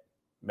get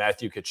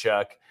Matthew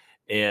Tkachuk.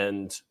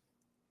 And,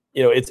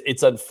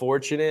 it's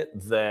unfortunate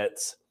that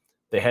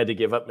they had to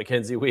give up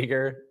Mackenzie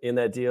Weegar in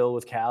that deal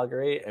with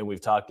Calgary. And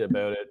we've talked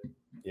about it,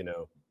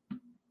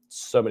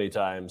 so many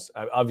times.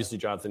 Obviously,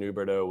 Jonathan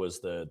Huberdeau was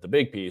the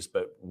big piece,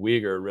 but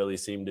Weegar really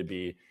seemed to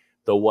be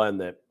the one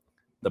that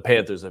the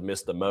Panthers have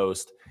missed the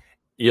most.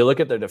 You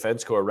look at their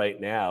defense core right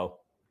now,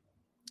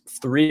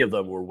 3 of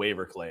them were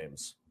waiver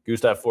claims.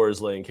 Gustav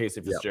Forsling,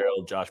 Casey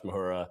Fitzgerald, Josh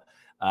Mahura.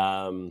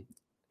 And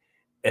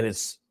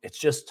it's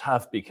just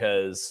tough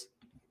because,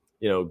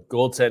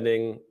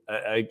 goaltending,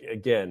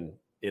 again,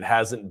 it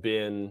hasn't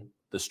been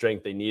the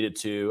strength they needed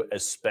to,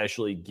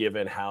 especially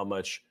given how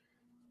much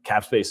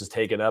cap space is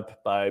taken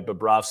up by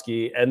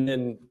Bobrovsky. And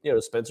then,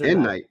 Spencer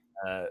Knight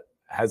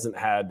hasn't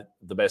had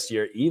the best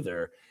year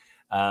either.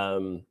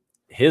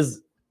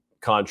 His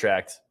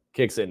contract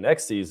kicks in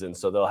next season,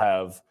 so they'll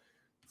have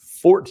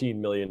 $14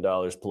 million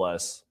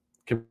plus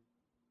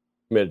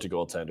committed to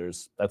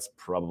goaltenders. That's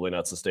probably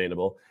not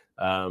sustainable.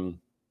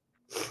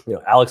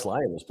 Alex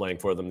Lyon was playing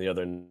for them the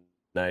other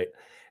night,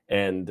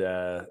 and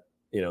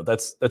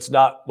that's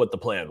not what the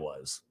plan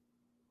was.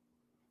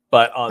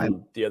 But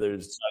on the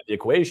other side of the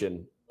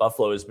equation,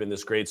 Buffalo has been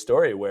this great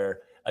story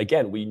where,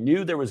 again, we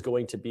knew there was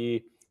going to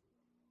be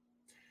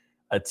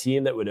a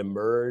team that would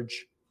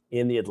emerge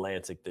in the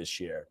Atlantic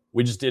this year.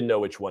 We just didn't know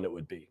which one it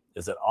would be.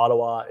 Is it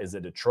Ottawa? Is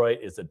it Detroit?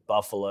 Is it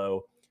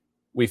Buffalo?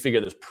 We figure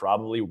there's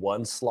probably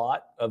one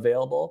slot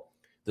available.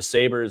 the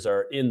Sabres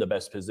are in the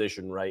best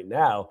position right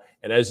now.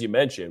 And as you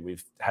mentioned,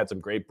 we've had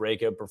some great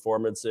breakout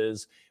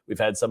performances. We've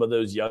had some of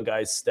those young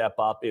guys step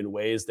up in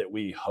ways that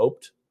we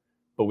hoped,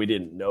 but we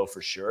didn't know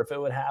for sure if it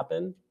would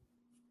happen.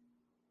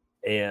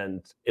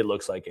 And it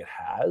looks like it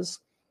has.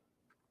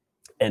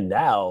 And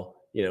now,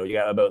 you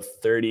got about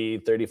 30,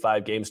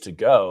 35 games to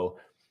go.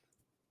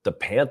 The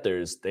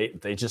Panthers, they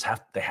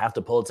have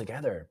to pull it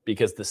together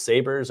because the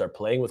Sabres are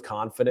playing with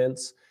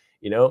confidence.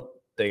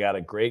 They got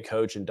a great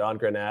coach in Don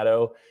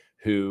Granato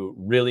who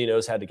really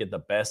knows how to get the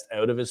best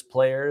out of his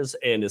players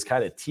and is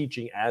kind of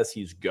teaching as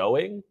he's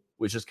going,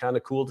 which is kind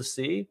of cool to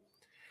see.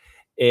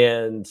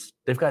 And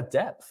they've got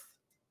depth.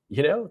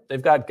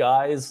 They've got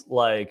guys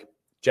like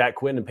Jack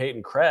Quinn and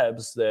Peyton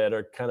Krebs that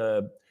are kind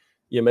of,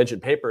 you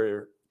mentioned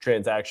paper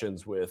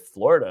transactions with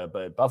Florida,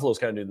 but Buffalo's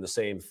kind of doing the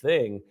same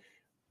thing,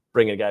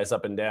 bringing guys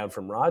up and down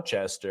from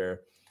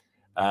Rochester.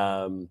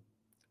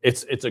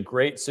 It's a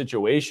great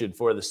situation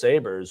for the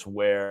Sabres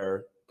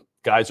where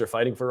guys are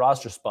fighting for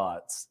roster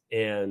spots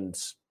and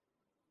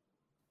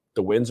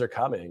the wins are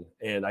coming.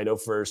 And I know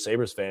for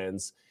Sabres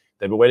fans,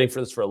 they've been waiting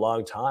for this for a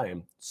long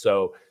time.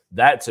 So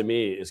that to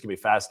me is going to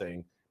be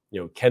fascinating.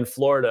 Can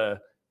Florida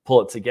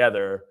pull it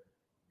together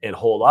and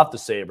hold off the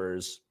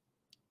Sabres,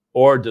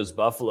 or does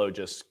Buffalo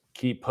just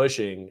keep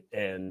pushing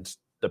and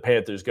the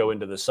Panthers go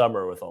into the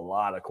summer with a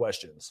lot of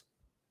questions?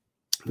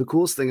 The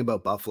coolest thing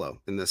about Buffalo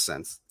in this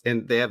sense,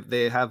 and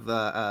they have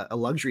a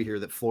luxury here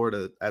that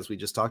Florida, as we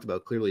just talked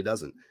about, clearly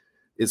doesn't,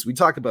 is we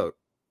talk about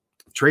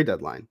trade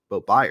deadline,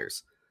 about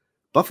buyers.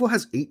 Buffalo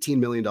has $18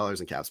 million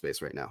in cap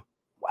space right now.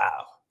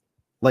 Wow.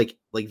 Like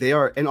they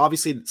are, and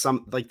obviously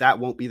some like that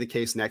won't be the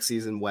case next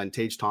season when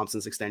Tage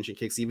Thompson's extension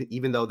kicks,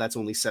 even though that's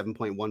only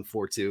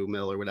 7.142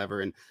 mil or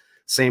whatever. And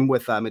same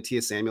with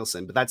Matthias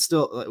Samuelsson, but that's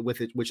still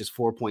with it, which is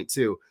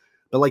 4.2.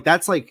 But like,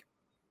 that's like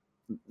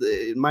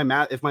if my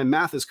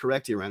math is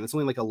correct here, Ryan, that's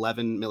only like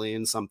 11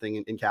 million something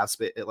in cap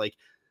space, like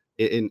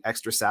in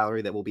extra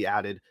salary that will be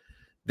added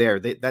there.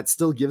 That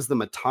still gives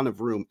them a ton of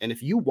room. And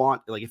if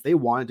they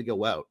wanted to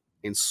go out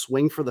and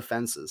swing for the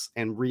fences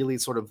and really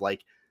sort of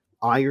like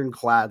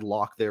ironclad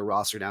lock their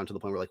roster down to the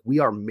point where like we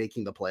are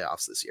making the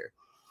playoffs this year,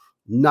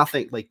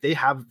 nothing like they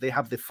have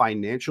the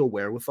financial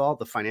wherewithal,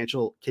 the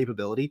financial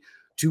capability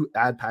to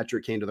add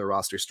Patrick Kane to their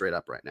roster straight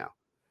up right now.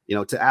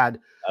 To add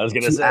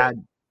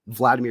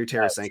Vladimir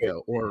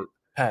Tarasenko or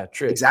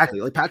Patrick. Exactly.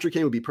 Like Patrick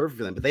Kane would be perfect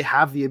for them, but they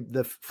have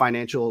the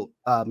financial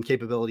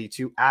capability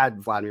to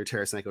add Vladimir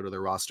Tarasenko to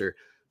their roster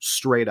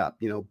straight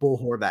up. Bull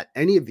Horvat,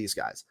 any of these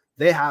guys,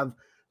 they have.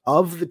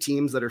 Of the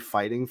teams that are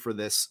fighting for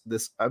this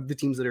of the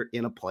teams that are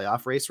in a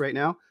playoff race right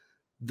now,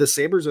 the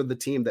Sabres are the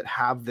team that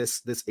have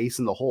this ace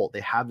in the hole. They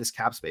have this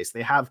cap space.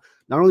 They have,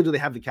 not only do they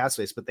have the cap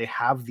space, but they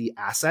have the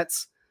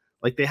assets.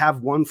 Like they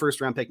have one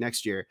first round pick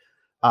next year.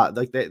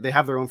 They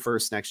have their own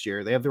first next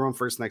year. They have their own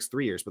first next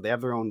 3 years, but they have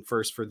their own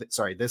first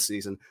this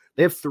season.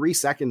 They have 3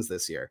 seconds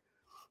this year.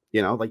 They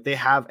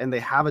have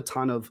a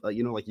ton of,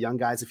 like young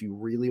guys. If you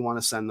really want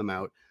to send them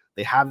out,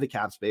 they have the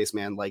cap space,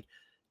 man. Like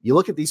you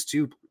look at these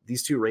two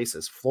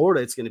races,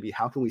 Florida, it's going to be,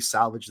 how can we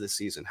salvage this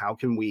season? How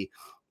can we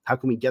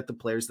get the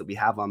players that we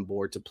have on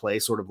board to play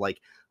sort of like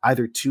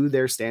either to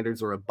their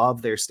standards or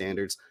above their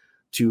standards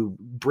to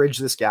bridge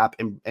this gap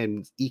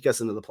and eke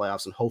us into the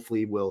playoffs. And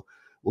hopefully we'll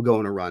go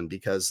on a run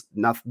because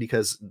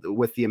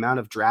with the amount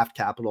of draft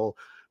capital,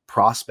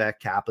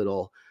 prospect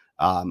capital,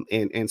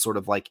 and sort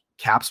of like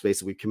cap space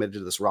that we've committed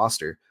to this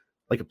roster,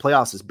 like a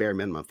playoffs is bare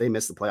minimum. If they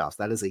miss the playoffs,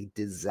 that is a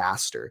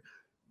disaster.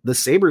 The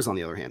Sabres, on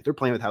the other hand, they're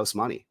playing with house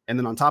money. And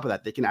then on top of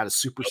that, they can add a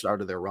superstar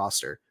to their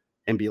roster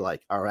and be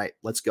like, all right,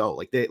 let's go.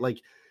 Like it's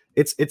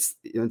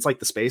like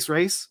the space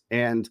race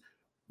and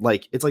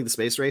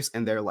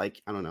they're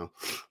like, I don't know,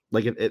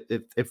 like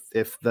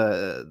if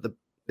the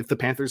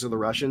Panthers are the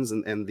Russians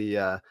and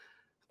the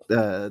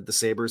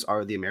Sabres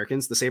are the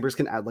Americans, the Sabres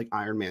can add like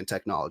Iron Man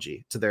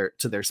technology to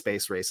their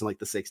space race in like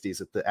the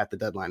 60s at the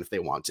deadline if they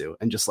want to,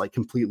 and just like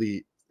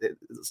completely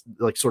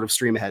like sort of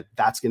stream ahead.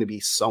 That's going to be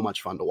so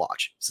much fun to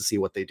watch to see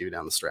what they do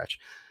down the stretch.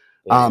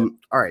 Yeah.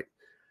 All right.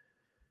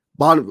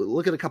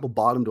 Look at a couple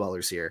bottom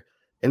dwellers here.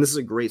 And this is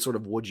a great sort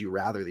of would you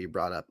rather that you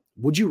brought up.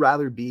 Would you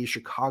rather be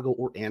Chicago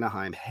or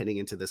Anaheim heading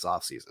into this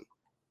offseason?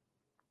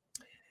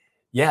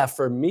 Yeah,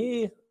 for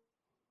me,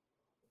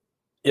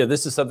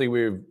 this is something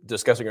we were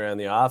discussing around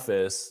the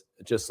office.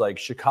 Just like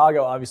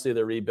Chicago, obviously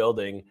they're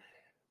rebuilding.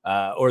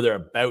 Or they're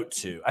about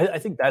to. I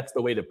think that's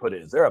the way to put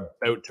it, is they're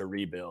about to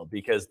rebuild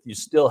because you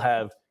still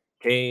have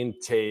Kane,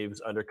 Taves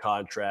under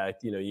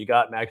contract. You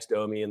got Max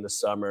Domi in the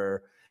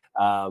summer.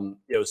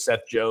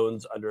 Seth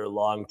Jones under a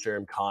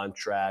long-term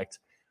contract.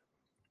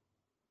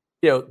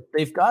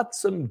 They've got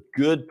some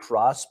good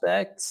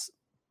prospects,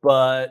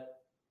 but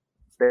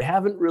they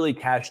haven't really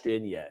cashed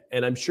in yet.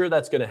 And I'm sure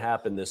that's going to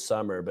happen this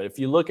summer. But if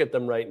you look at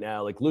them right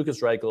now, like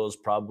Lucas Reichel is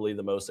probably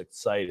the most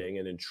exciting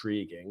and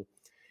intriguing.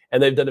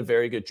 And they've done a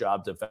very good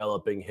job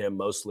developing him,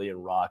 mostly in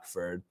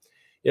Rockford.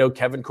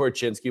 Kevin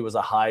Korchinski was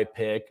a high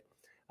pick.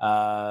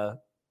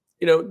 Not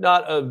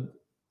a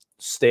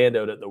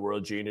standout at the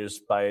World Juniors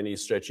by any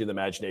stretch of the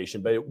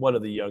imagination, but one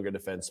of the younger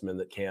defensemen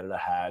that Canada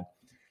had.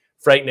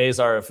 Frank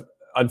Nazar,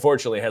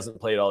 unfortunately,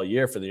 hasn't played all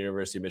year for the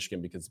University of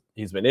Michigan because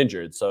he's been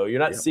injured. So you're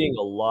not seeing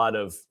a lot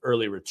of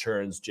early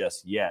returns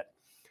just yet.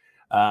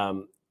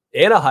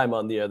 Anaheim,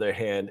 on the other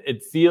hand,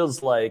 it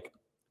feels like,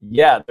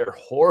 they're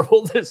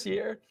horrible this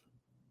year,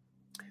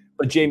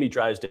 but Jamie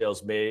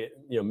Drysdale's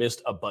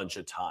missed a bunch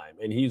of time,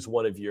 and he's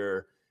one of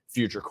your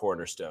future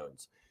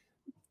cornerstones.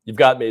 You've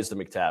got Mason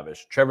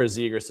McTavish. Trevor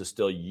Zegras is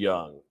still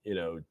young.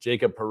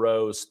 Jacob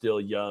Perreault is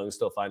still young,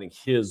 still finding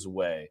his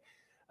way.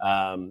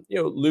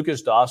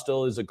 Lucas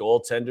Dostal is a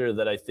goaltender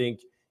that I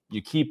think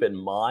you keep in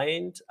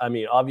mind. I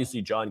mean,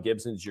 obviously, John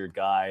Gibson's your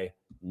guy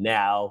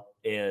now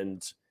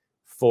and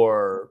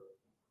for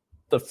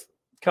the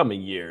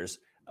coming years.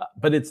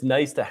 But it's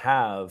nice to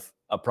have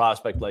a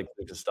prospect like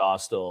Lucas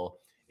Dostal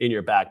in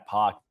your back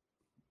pocket.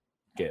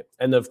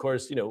 And of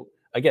course,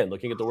 again,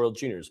 looking at the World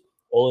Juniors,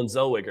 Olin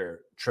Zellweger,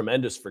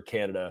 tremendous for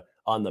Canada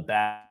on the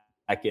back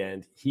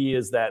end. He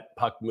is that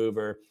puck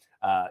mover.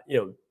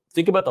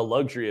 Think about the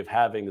luxury of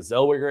having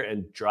Zellweger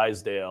and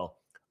Drysdale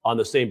on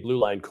the same blue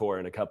line core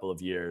in a couple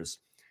of years.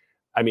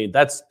 I mean,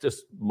 that's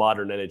just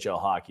modern NHL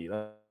hockey.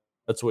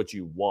 That's what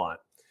you want.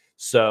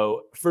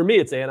 So for me,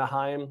 it's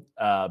Anaheim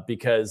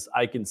because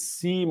I can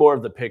see more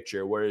of the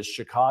picture, whereas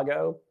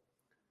Chicago,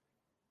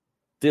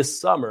 this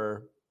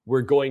summer,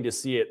 we're going to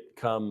see it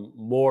come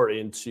more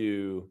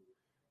into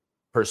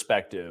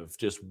perspective,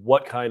 just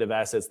what kind of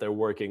assets they're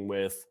working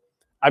with.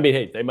 I mean,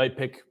 hey, they might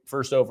pick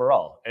first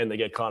overall and they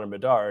get Connor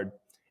Bedard,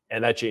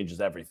 and that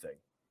changes everything.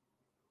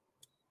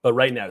 But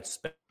right now it's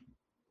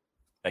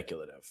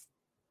speculative.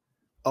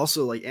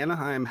 Also, like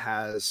Anaheim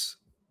has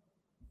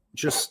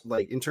just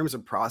like in terms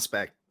of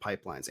prospect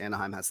pipelines,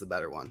 Anaheim has the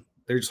better one.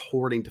 They're just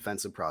hoarding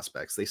defensive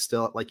prospects. They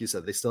still, like you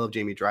said, they still have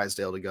Jamie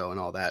Drysdale to go and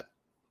all that.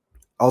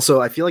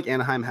 Also, I feel like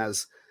Anaheim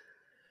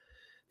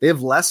they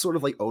have less sort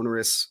of like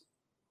onerous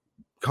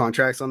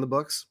contracts on the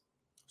books.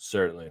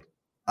 Certainly.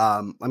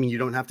 I mean, you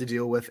don't have to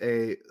deal with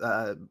a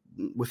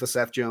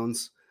Seth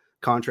Jones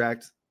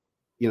contract.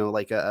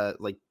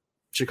 Like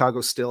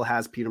Chicago still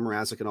has Peter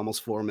Mrazek at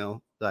almost $4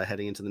 million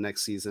heading into the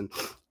next season.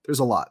 There's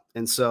a lot,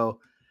 and so,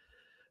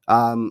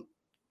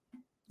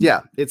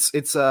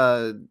 it's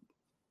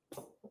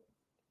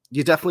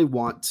you definitely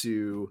want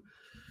to.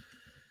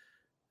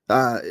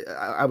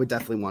 I would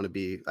definitely want to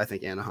be, I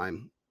think,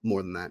 Anaheim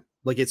more than that.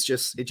 Like it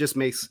just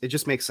makes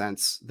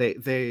sense.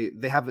 They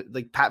have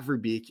like Pat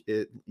Verbeek.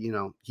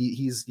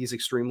 He's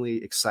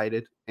extremely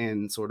excited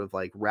and sort of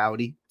like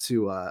rowdy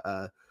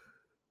to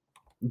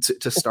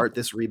start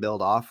this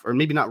rebuild off, or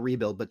maybe not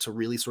rebuild, but to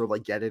really sort of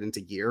like get it into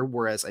gear.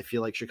 Whereas I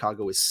feel like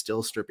Chicago is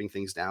still stripping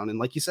things down. And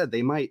like you said,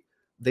 they might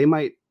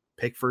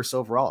pick first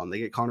overall and they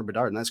get Connor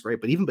Bedard, and that's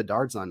great. But even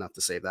Bedard's not enough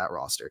to save that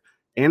roster.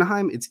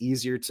 Anaheim, it's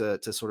easier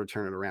to sort of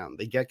turn it around.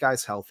 They get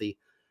guys healthy.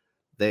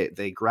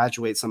 They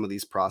graduate some of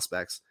these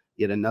prospects.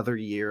 Yet another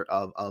year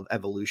of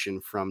evolution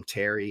from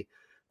Terry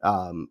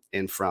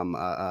and from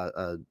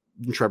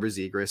Trevor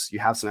Zegras. You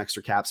have some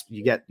extra caps.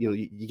 You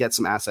get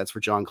some assets for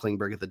John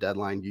Klingberg at the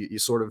deadline. You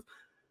sort of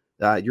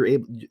you're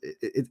able.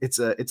 It's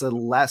a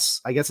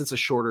less. I guess it's a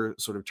shorter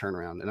sort of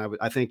turnaround. And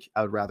I think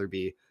I would rather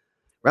be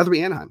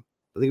Anaheim.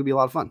 I think it'd be a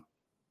lot of fun.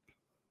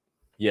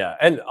 Yeah,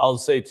 and I'll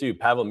say too,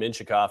 Pavel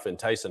Mintyukov and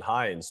Tyson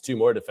Hines, two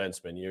more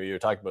defensemen. You're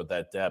talking about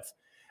that depth.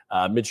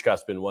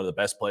 Mintyukov's been one of the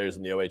best players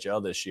in the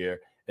OHL this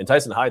year. And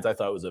Tyson Hines, I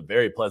thought, was a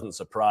very pleasant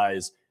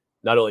surprise,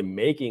 not only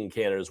making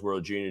Canada's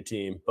World Junior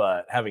team,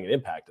 but having an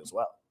impact as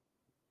well.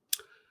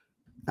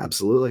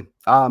 Absolutely.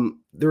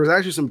 There was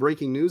actually some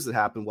breaking news that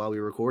happened while we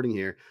were recording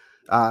here.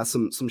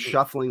 Some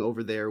shuffling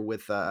over there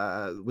with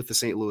the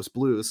St. Louis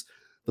Blues.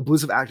 The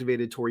Blues have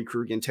activated Torrey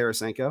Krug and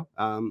Tarasenko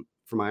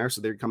from IR,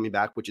 so they're coming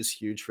back, which is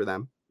huge for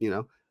them.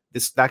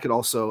 That could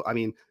also, I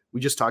mean, we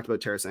just talked about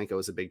Tarasenko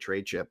as a big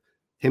trade chip.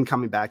 Him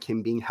coming back,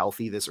 him being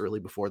healthy this early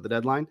before the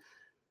deadline,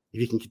 if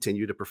he can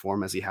continue to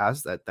perform as he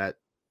has, that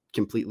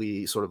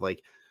completely sort of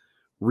like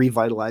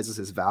revitalizes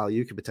his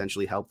value, could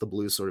potentially help the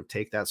Blues sort of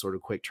take that sort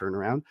of quick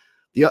turnaround.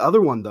 The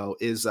other one, though,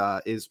 is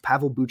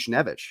Pavel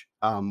Buchnevich,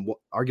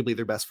 arguably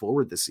their best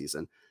forward this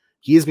season.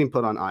 He is being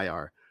put on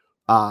IR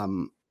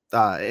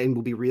and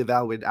will be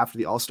reevaluated after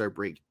the All-Star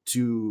break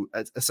to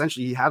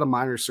essentially, he had a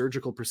minor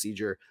surgical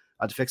procedure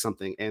to fix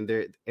something, and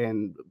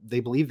they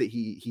believe that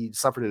he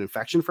suffered an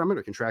infection from it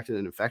or contracted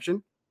an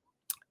infection,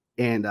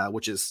 and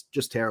which is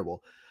just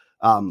terrible.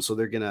 So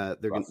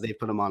they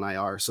put him on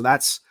IR. So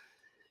that's,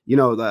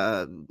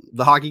 the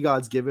hockey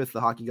gods giveth,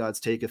 the hockey gods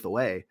taketh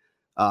away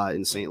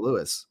in St.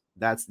 Louis.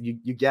 That's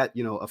you get,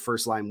 a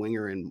first line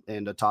winger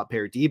and a top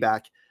pair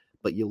D-back,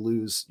 but you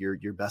lose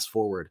your best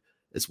forward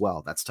as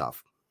well. That's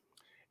tough.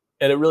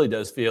 And it really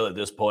does feel at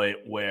this point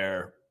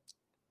where,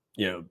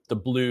 the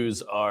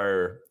Blues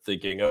are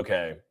thinking,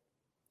 okay,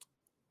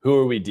 who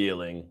are we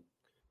dealing?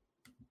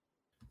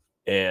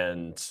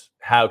 And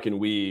how can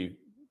we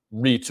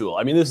retool?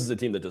 I mean, this is a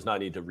team that does not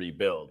need to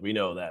rebuild. We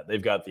know that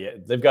they've got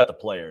the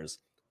players,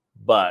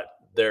 but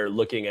they're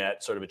looking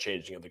at sort of a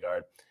changing of the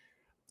guard.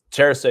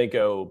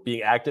 Tarasenko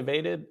being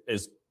activated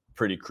is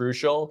pretty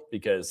crucial,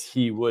 because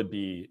he would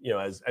be,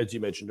 as you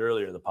mentioned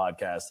earlier in the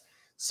podcast,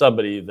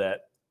 somebody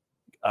that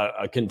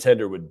a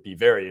contender would be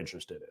very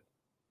interested in.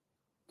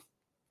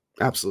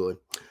 Absolutely.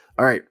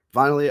 All right.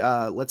 Finally,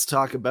 let's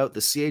talk about the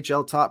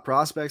CHL top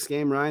prospects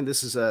game, Ryan.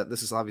 This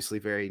is obviously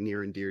very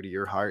near and dear to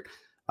your heart.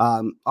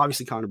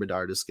 Obviously, Connor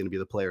Bedard is going to be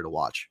the player to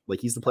watch.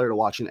 Like, he's the player to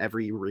watch in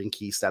every rink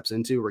he steps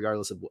into,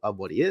 regardless of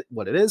what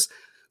it is.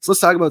 So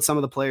let's talk about some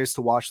of the players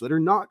to watch that are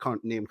not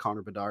named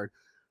Connor Bedard.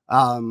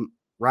 Ryan,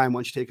 why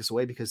don't you take us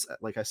away? Because,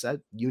 like I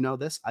said, you know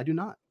this, I do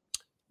not.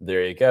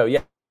 There you go.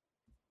 Yeah.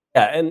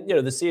 And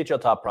the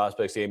CHL top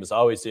prospects game is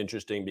always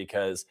interesting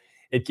because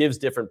it gives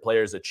different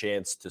players a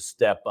chance to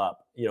step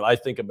up. I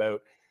think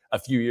about a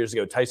few years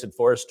ago, Tyson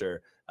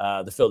Forster,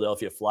 the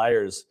Philadelphia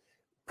Flyers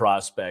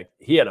prospect.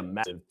 He had a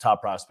massive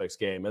top prospects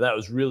game, and that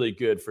was really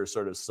good for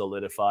sort of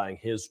solidifying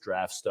his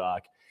draft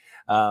stock.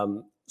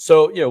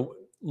 So,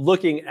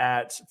 looking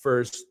at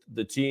first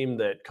the team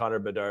that Connor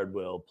Bedard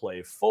will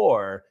play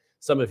for,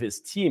 some of his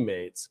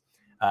teammates,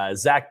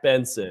 Zach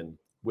Benson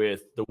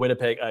with the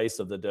Winnipeg Ice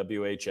of the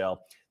WHL.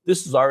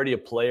 This is already a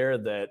player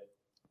that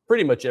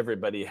pretty much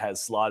everybody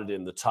has slotted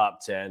in the top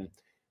 10.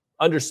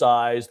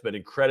 Undersized, but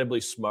incredibly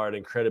smart,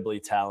 incredibly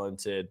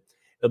talented.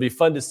 It'll be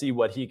fun to see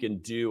what he can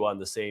do on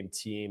the same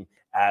team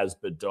as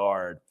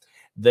Bedard.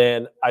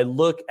 Then I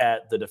look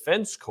at the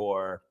defense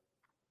core,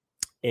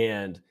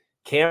 and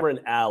Cameron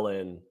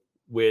Allen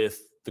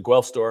with the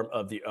Guelph Storm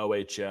of the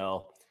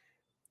OHL.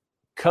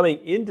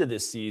 Coming into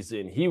this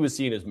season, he was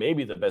seen as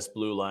maybe the best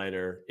blue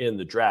liner in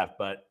the draft,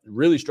 but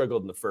really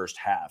struggled in the first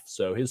half.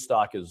 So his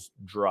stock has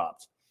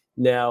dropped.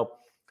 Now,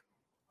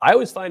 I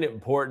always find it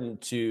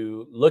important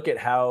to look at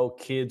how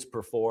kids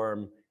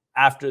perform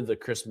after the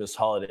Christmas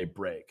holiday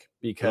break,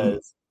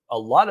 because a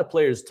lot of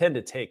players tend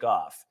to take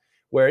off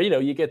where,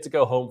 you get to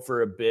go home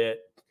for a bit.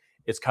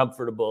 It's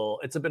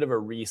comfortable. It's a bit of a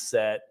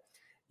reset.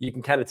 You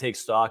can kind of take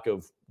stock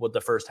of what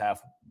the first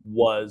half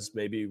was,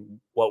 maybe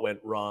what went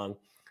wrong.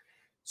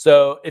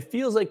 So it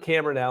feels like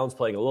Cameron Allen's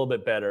playing a little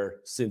bit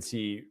better since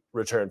he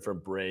returned from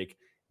break.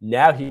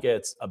 Now he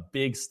gets a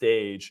big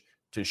stage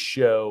to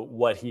show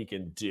what he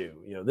can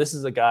do. This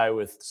is a guy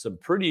with some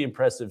pretty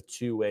impressive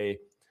two-way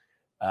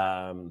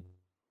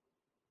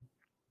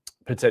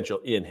potential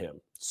in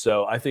him.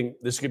 So I think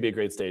this could be a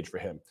great stage for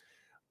him.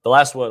 The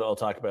last one I'll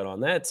talk about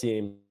on that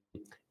team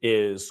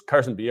is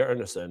Carson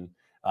Bjarnason,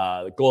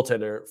 the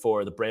goaltender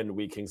for the Brandon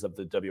Wheat Kings of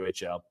the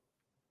WHL.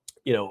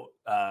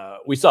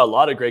 We saw a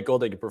lot of great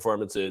goaltending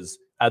performances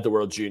at the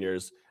World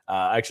Juniors.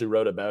 I actually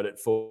wrote about it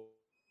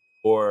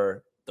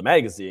for the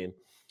magazine.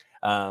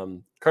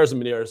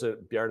 Carson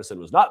Bjarnason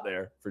was not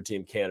there for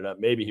Team Canada.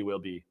 Maybe he will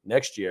be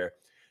next year.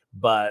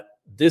 But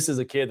this is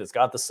a kid that's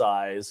got the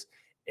size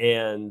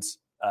and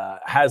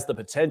has the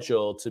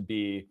potential to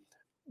be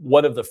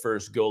one of the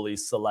first goalies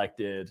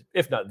selected,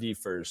 if not the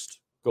first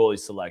goalie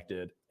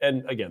selected.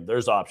 And again,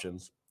 there's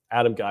options.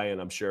 Adam Guyan,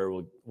 I'm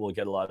sure, will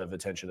get a lot of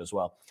attention as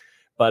well.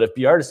 But if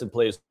Bjarnason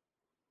plays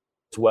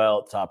well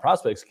at the top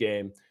prospects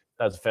game,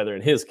 that's a feather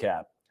in his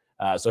cap.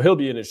 So he'll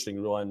be an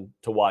interesting one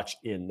to watch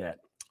in net.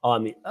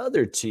 On the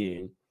other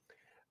team,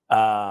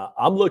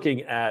 I'm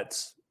looking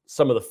at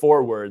some of the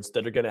forwards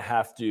that are going to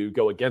have to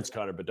go against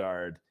Connor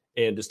Bedard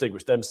and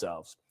distinguish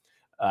themselves.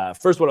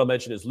 First one I'll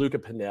mention is Luca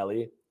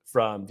Pinelli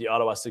from the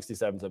Ottawa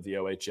 67s of the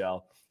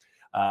OHL.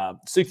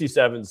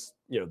 67s,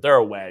 they're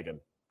a wagon.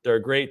 They're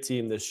a great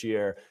team this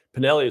year.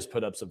 Pinelli has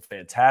put up some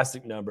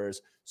fantastic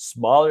numbers.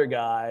 Smaller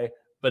guy,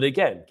 but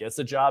again, gets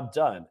the job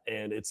done.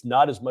 And it's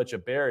not as much a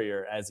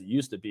barrier as it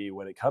used to be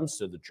when it comes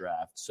to the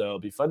draft. So it'll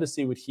be fun to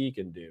see what he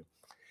can do.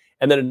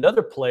 And then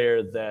another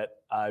player that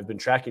I've been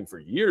tracking for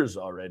years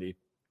already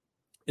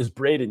is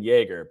Braden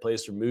Yeager,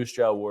 plays for Moose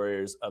Jaw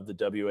Warriors of the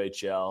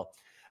WHL.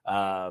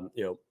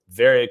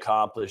 Very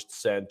accomplished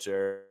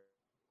center,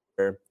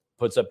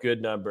 puts up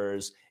good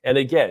numbers. And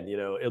again,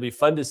 it'll be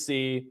fun to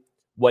see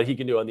what he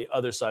can do on the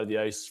other side of the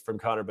ice from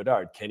Connor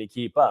Bedard. Can he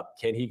keep up?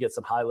 Can he get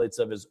some highlights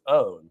of his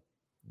own?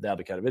 That'll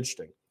be kind of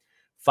interesting.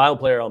 Final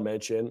player I'll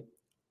mention,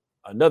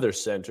 another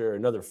center,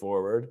 another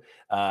forward,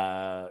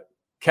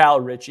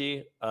 Cal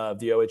Ritchie of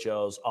the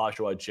OHL's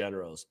Oshawa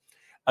Generals.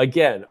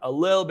 Again, a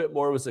little bit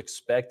more was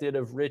expected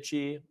of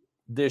Ritchie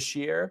this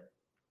year.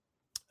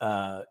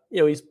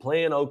 He's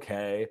playing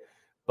okay,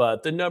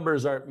 but the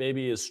numbers aren't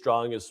maybe as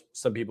strong as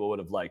some people would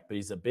have liked. But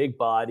he's a big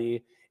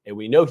body, and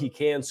we know he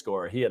can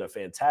score. He had a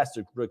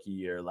fantastic rookie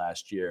year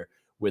last year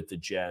with the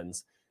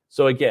Gens.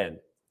 So again,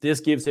 this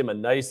gives him a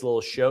nice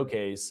little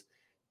showcase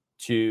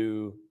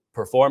to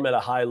perform at a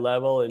high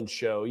level and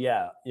show,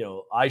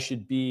 I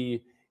should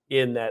be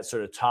in that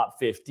sort of top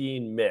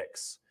 15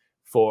 mix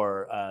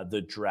for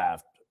the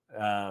draft.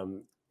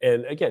 And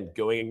again,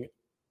 going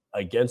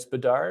against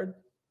Bedard,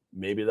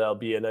 maybe that'll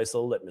be a nice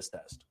little litmus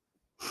test.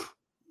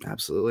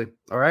 Absolutely.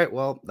 All right.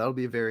 Well, that'll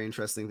be a very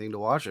interesting thing to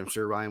watch. I'm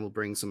sure Ryan will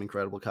bring some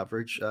incredible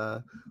coverage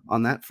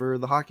on that for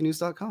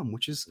thehockeynews.com,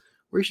 which is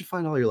where you should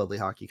find all your lovely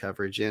hockey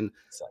coverage. And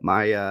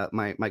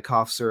my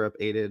cough syrup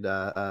aided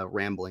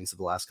ramblings of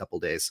the last couple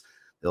of days,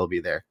 they'll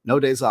be there. No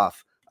days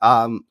off.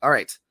 All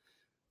right.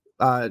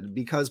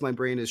 because my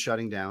brain is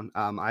shutting down,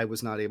 I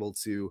was not able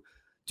to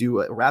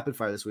do a rapid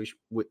fire this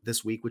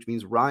week, which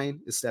means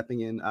Ryan is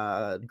stepping in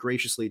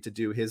graciously to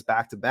do his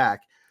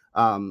back-to-back,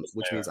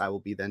 which means I will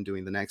be then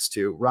doing the next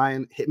two.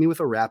 Ryan, hit me with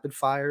a rapid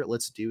fire.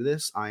 Let's do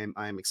this. I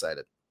am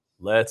excited.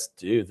 Let's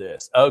do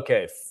this.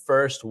 Okay,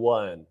 first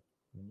one.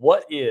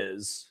 What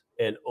is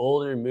an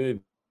older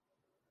movie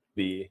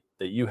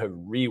that you have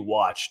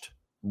rewatched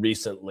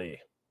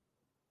recently?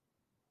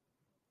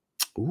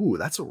 Ooh,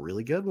 that's a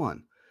really good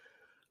one.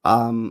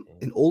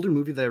 An older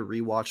movie that I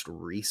rewatched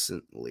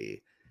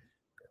recently.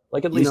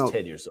 Like at least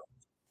 10 years old.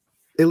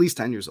 At least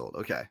 10 years old.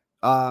 Okay.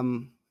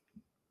 Older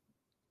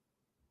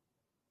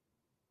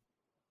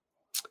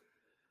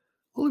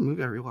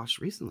movie I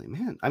rewatched recently,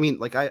 man. I mean,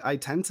 like I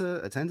tend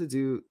to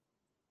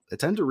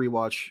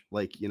rewatch,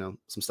 like,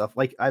 some stuff.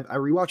 Like I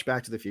rewatched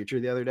Back to the Future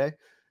the other day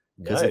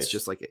because it's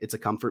just like, it's a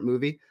comfort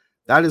movie.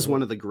 That is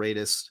one of the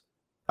greatest.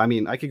 I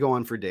mean, I could go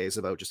on for days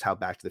about just how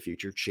Back to the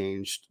Future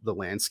changed the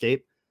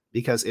landscape,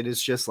 because it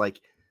is just like,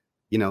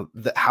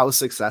 how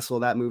successful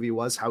that movie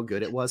was, how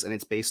good it was. And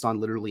it's based on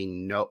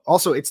literally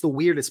also, it's the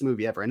weirdest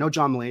movie ever. I know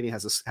John Mulaney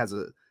has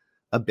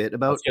a bit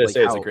about, it's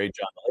a great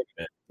John Mulaney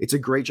bit. It's a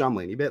great John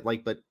Mulaney bit,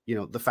 like, but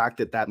the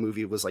fact that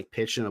movie was like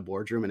pitched in a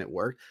boardroom and it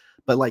worked,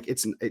 but like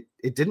it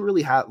didn't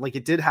really have, like,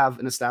 it did have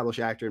an established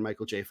actor in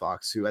Michael J.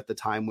 Fox, who at the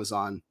time was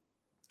on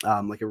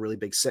like a really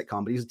big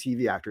sitcom, but he's a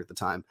TV actor at the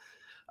time.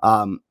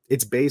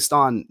 It's based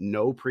on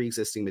no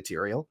pre-existing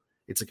material.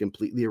 It's a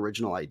completely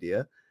original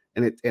idea,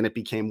 and it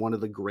became one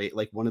of the great,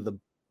 like one of the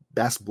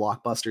best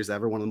blockbusters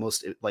ever, one of the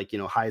most, like,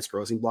 highest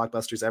grossing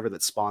blockbusters ever,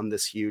 that spawned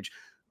this huge,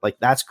 like,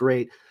 that's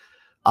great.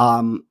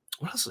 What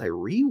else did I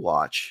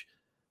rewatch?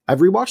 I've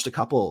rewatched a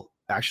couple,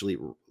 actually,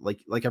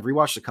 like I've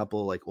rewatched a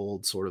couple like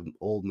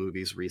old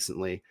movies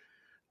recently.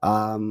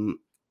 Because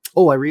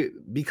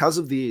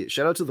of the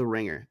shout out to The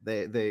Ringer,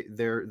 their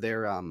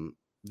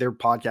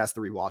podcast,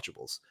 The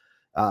Rewatchables.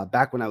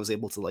 Back when I was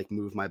able to like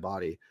move my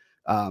body,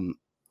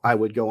 I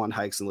would go on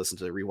hikes and listen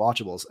to The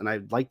Rewatchables, and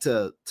I'd like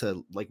to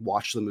like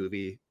watch the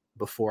movie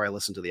before I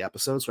listen to the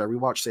episode. So I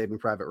rewatched Saving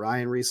Private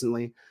Ryan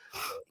recently,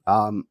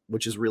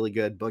 which is really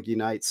good. Boogie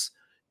Nights,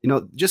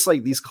 just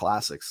like these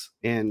classics.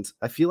 And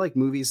I feel like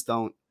movies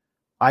don't.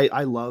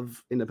 I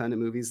love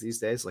independent movies these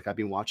days. Like, I've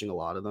been watching a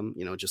lot of them,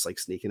 just like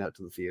sneaking out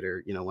to the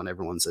theater, when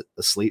everyone's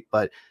asleep.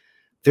 But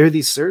there are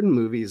these certain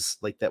movies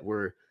like that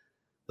were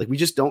like, we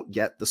just don't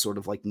get the sort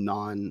of like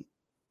non-IP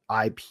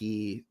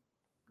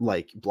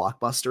like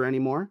blockbuster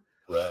anymore.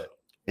 Right.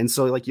 And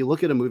so like you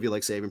look at a movie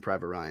like Saving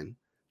Private Ryan,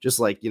 just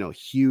like,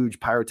 huge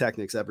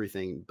pyrotechnics,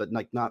 everything, but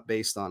like not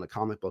based on a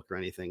comic book or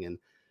anything. And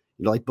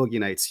like Boogie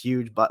Nights,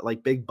 huge, but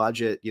like big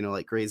budget,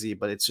 like crazy,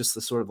 but it's just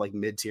the sort of like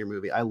mid-tier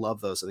movie. I love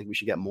those. I think we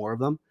should get more of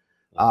them.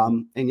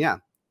 And yeah,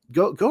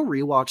 go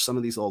rewatch some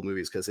of these old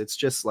movies, because it's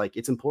just like,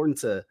 it's important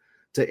to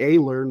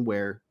learn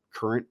where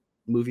current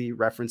movie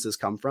references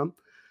come from,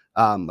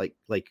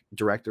 like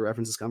director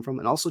references come from,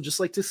 and also just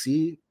like to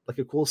see like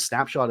a cool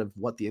snapshot of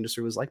what the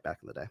industry was like back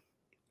in the day.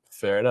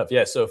 Fair enough.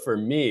 Yeah. So for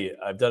me,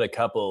 I've done a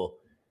couple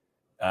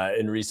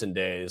in recent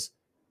days.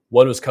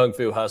 One was Kung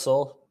Fu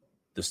Hustle,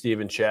 the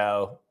Stephen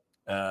Chow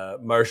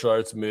martial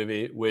arts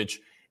movie,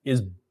 which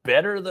is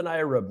better than I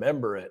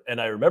remember it.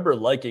 And I remember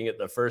liking it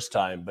the first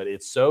time, but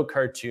it's so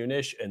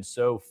cartoonish and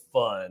so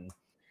fun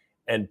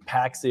and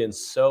packs in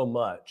so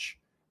much.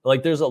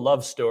 Like, there's a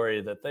love story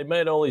that they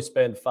might only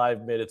spend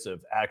 5 minutes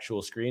of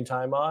actual screen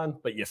time on,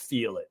 but you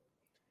feel it.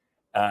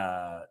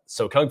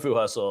 So Kung Fu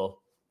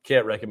Hustle,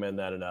 can't recommend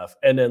that enough.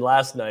 And then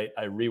last night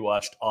I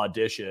rewatched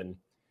Audition,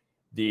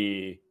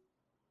 the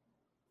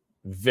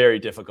very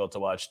difficult to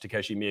watch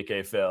Takeshi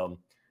Miike film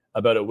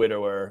about a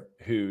widower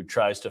who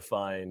tries to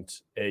find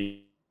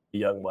a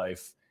young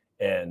wife,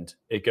 and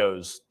it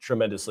goes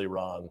tremendously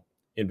wrong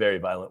in very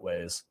violent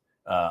ways.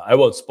 I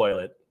won't spoil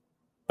it,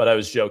 but I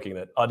was joking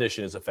that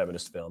Audition is a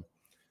feminist film.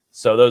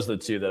 So those are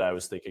the two that I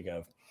was thinking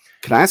of.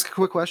 Can I ask a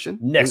quick question?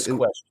 Next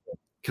question.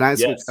 Can I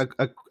ask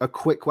a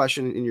quick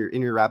question in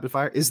your rapid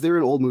fire? Is there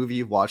an old movie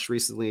you've watched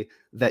recently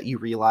that you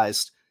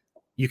realized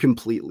you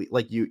completely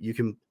like you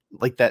can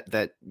like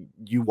that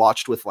you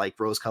watched with like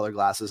rose-colored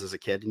glasses as a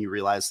kid and you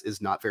realize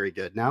is not very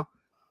good now?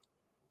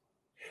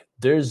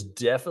 There's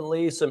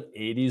definitely some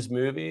 80s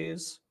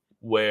movies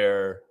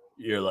where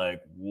you're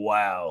like,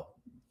 wow,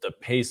 the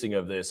pacing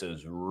of this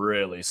is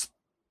really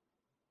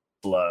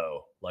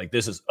slow. Like,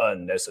 this is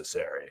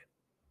unnecessary.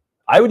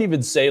 I would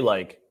even say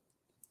like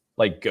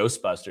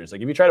Ghostbusters.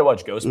 Like, if you try to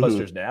watch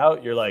Ghostbusters now,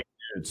 you're like,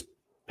 dudes,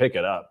 pick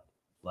it up.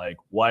 Like,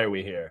 why are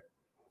we here?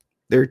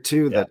 There are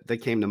two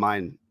that came to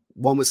mind.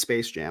 One was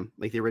Space Jam,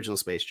 like the original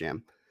Space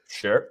Jam.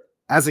 Sure.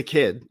 As a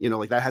kid,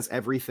 like that has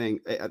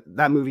everything.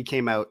 That movie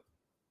came out,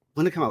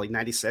 when did it come out? Like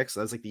 96. So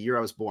that's like the year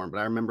I was born. But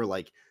I remember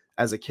like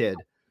as a kid,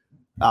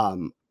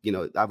 I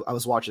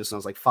was watching this and I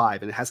was like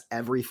 5, and it has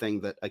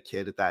everything that a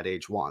kid at that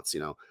age wants,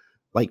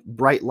 like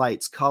bright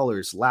lights,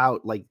 colors,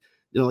 loud, like,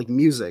 like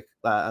music,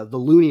 the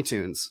Looney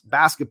Tunes,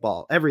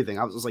 basketball, everything.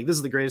 I was like, this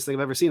is the greatest thing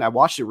I've ever seen. I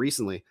watched it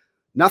recently.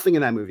 Nothing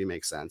in that movie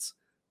makes sense.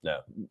 No.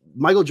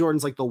 Michael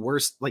Jordan's like the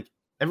worst. Like,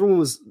 everyone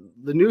was,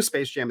 the new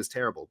Space Jam is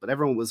terrible, but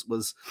everyone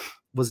was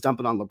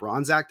dumping on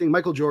LeBron's acting.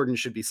 Michael Jordan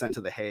should be sent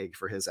to the Hague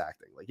for his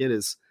acting. Like, it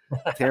is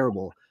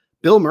terrible.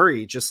 Bill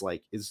Murray just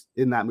like is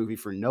in that movie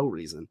for no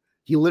reason.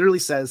 He literally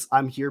says,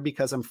 "I'm here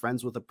because I'm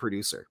friends with a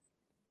producer."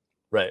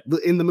 Right.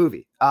 In the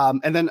movie.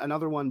 And then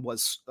another one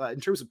was in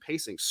terms of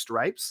pacing,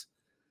 Stripes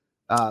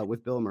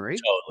with Bill Murray.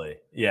 Totally.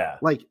 Yeah.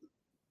 Like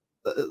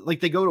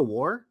they go to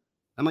war.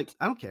 I'm like,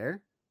 I don't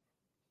care.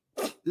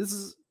 This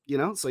is,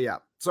 so yeah.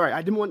 Sorry,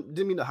 I didn't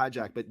mean to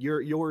hijack, but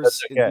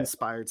yours okay.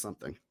 inspired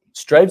something.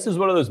 Stripes is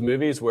one of those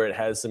movies where it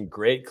has some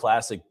great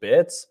classic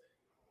bits,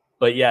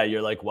 but yeah,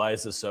 you're like, why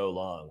is this so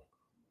long?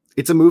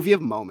 It's a movie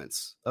of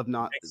moments, of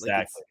not exactly.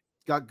 Like, it's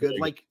got good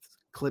like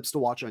clips to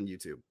watch on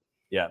YouTube.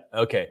 Yeah.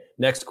 Okay.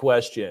 Next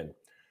question.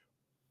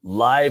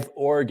 Live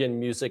organ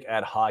music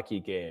at hockey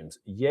games.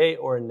 Yay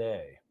or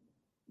nay?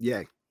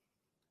 Yay.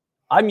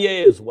 I'm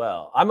yay as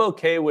well. I'm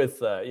okay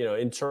with,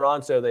 in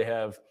Toronto, they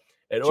have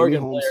an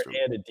organ player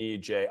and a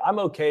DJ. I'm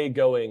okay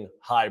going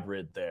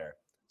hybrid there.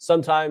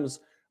 Sometimes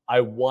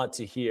I want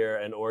to hear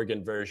an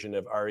organ version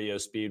of REO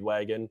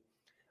Speedwagon.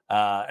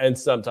 And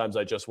sometimes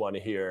I just want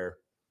to hear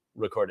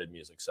recorded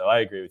music. So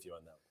I agree with you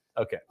on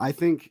that. Okay. I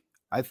think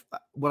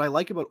what I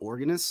like about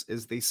organists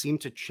is they seem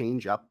to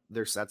change up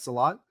their sets a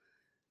lot.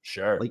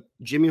 Sure. Like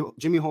Jimmy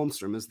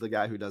Holmstrom is the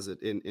guy who does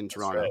it in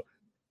Toronto.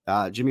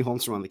 Right. Jimmy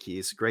Holmstrom on the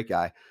keys, great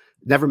guy.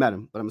 Never met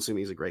him, but I'm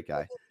assuming he's a great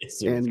guy.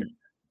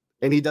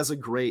 And he does a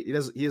great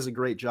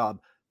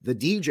job. The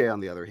DJ, on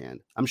the other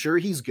hand, I'm sure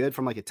he's good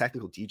from like a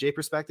technical DJ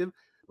perspective,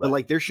 but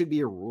like there should be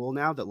a rule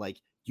now that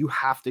like you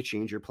have to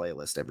change your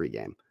playlist every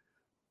game.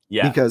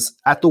 Yeah. Because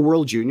at the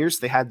World Juniors,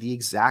 they had the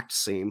exact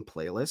same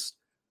playlist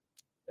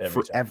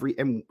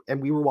and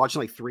we were watching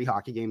like 3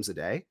 hockey games a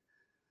day.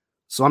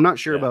 So I'm not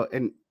sure about,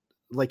 and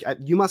like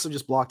you must have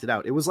just blocked it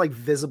out. It was like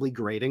visibly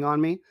grating on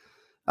me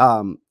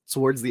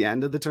towards the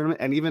end of the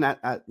tournament. And even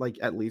at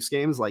Leafs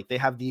games, like they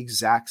have the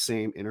exact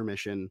same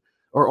intermission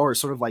or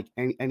sort of like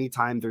any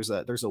time there's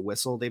a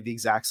whistle, they have the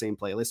exact same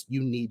playlist.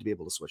 You need to be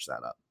able to switch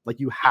that up. Like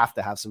you have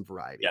to have some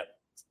variety.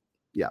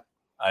 Yeah.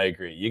 I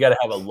agree. You got to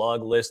have a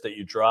long list that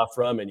you draw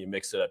from and you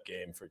mix it up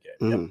game for game.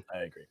 Mm-hmm. Yep, I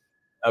agree.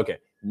 Okay.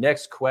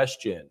 Next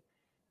question.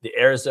 The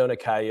Arizona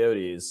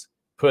Coyotes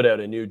put out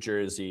a new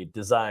jersey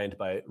designed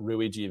by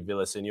Luigi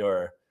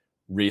Villaseñor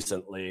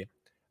recently.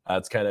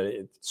 It's kind of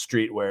a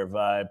streetwear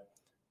vibe.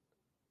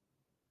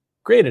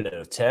 Graded out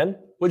of 10.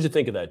 What'd you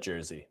think of that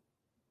jersey?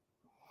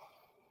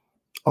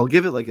 I'll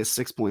give it like a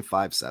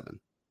 6.57.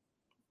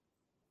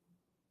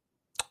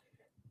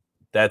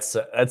 That's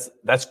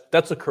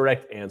a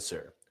correct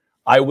answer.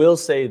 I will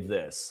say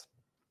this.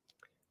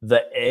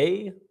 The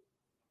A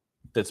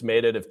that's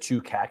made out of 2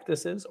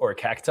 cactuses or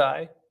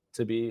cacti,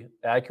 to be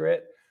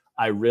accurate,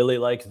 I really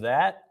like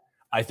that.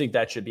 I think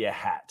that should be a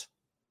hat.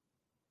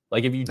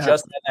 Like if you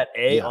just had that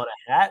A on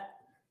a hat,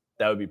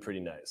 that would be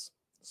pretty nice.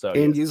 So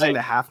and using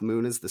the half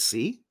moon as the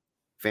C,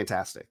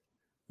 fantastic.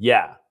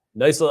 Yeah,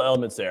 nice little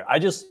elements there.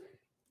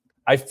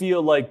 I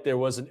feel like there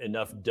wasn't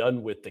enough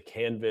done with the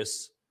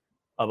canvas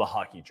of a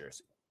hockey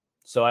jersey.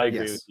 So I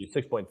agree with you,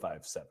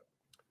 6.57.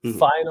 Mm-hmm.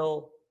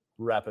 Final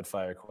rapid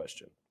fire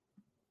question.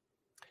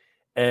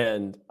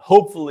 And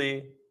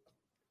hopefully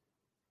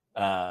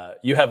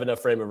you have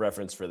enough frame of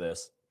reference for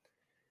this.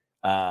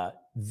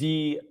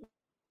 The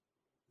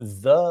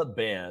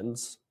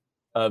bands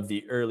of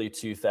the early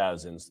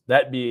 2000s,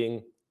 that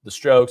being the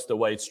Strokes, the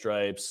White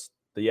Stripes,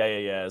 the Yeah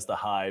Yeah Yeahs, the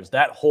Hives,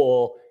 that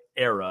whole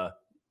era.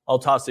 I'll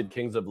toss in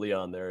Kings of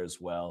Leon there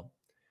as well.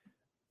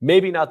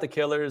 Maybe not the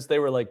Killers. They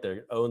were like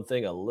their own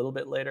thing a little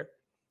bit later.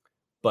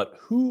 But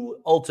who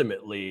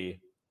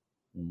ultimately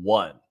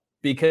won?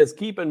 Because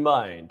keep in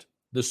mind,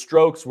 the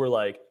Strokes were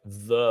like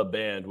the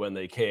band when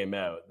they came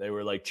out. They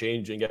were like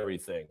changing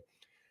everything.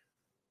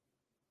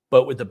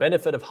 But with the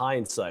benefit of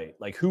hindsight,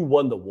 like who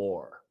won the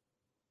war?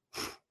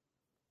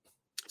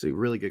 It's a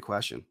really good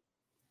question.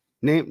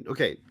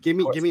 Give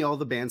me all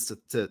the bands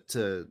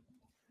to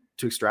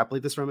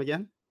extrapolate this from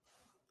again.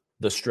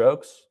 The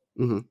Strokes,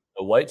 mm-hmm.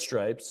 the White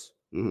Stripes,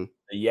 mm-hmm.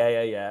 the Yeah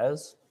Yeah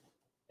Yeahs,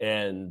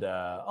 and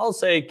I'll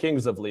say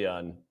Kings of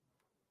Leon.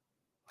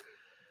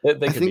 I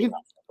think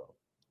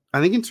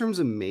in terms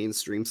of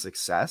mainstream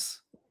success,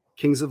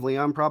 Kings of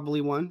Leon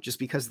probably won just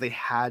because they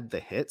had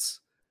the hits.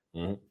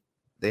 Mm-hmm.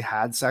 They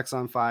had Sex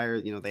on Fire.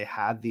 They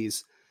had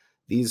these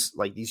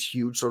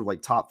huge sort of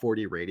like top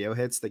 40 radio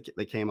hits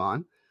that came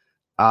on.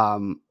 But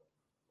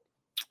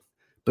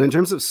in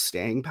terms of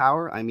staying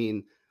power, I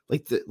mean,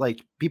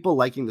 like people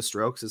liking the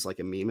Strokes is like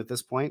a meme at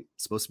this point.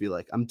 It's supposed to be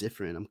like, I'm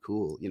different, I'm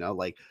cool,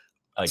 like.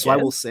 Again? So I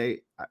will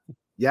say,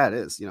 yeah, it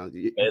is.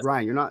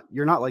 Ryan,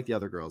 you're not like the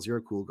other girls. You're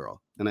a cool girl,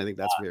 and I think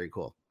that's very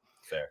cool.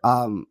 Fair.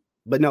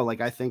 But no,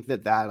 like I think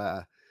that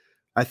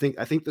I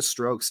think the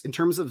Strokes in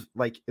terms of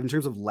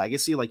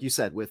legacy, like you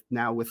said, with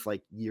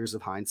like years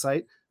of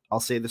hindsight, I'll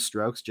say the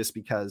Strokes just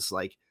because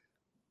like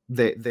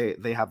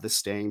they have the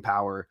staying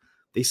power.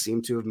 They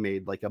seem to have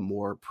made like a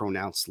more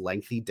pronounced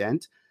lengthy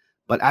dent.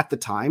 But at the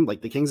time,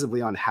 like the Kings of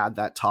Leon had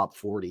that top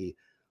 40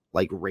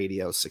 like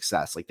radio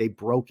success. Like they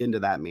broke into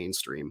that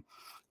mainstream.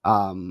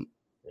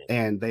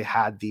 and they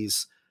had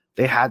these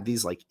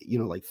like, you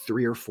know, like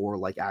 3 or 4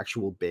 like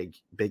actual big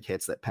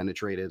hits that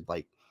penetrated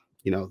like,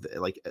 you know,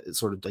 like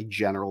sort of like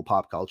general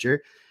pop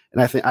culture.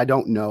 And I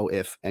don't know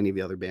if any of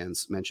the other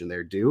bands mentioned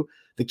there do.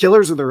 The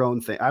Killers are their own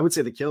thing. I would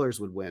say the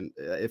Killers would win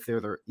if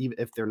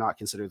they're not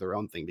considered their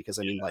own thing, because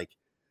I mean,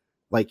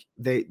 like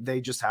they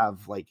just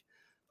have like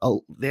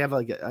they have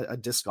like a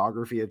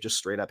discography of just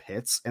straight up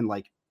hits, and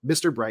like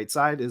Mr.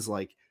 Brightside is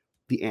like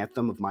the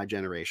anthem of my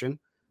generation.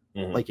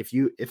 Like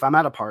if I'm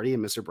at a party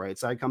and Mr.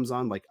 Brightside comes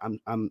on, like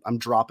I'm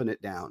dropping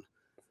it down.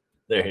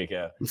 There you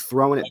go. I'm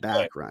throwing it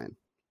back, Ryan.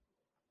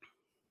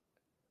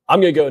 I'm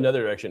going to go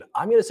another direction.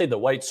 I'm going to say the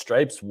White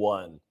Stripes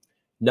won,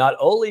 not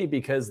only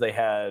because they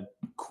had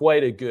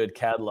quite a good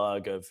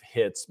catalog of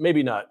hits,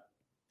 maybe not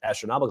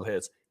astronomical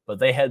hits, but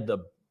they had the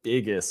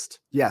biggest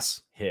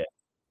hit,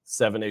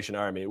 Seven Nation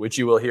Army, which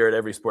you will hear at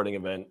every sporting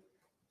event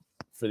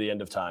for the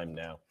end of time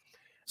now.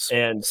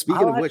 And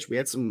speaking of which, we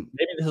had some.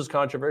 Maybe this is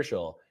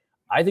controversial.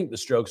 I think the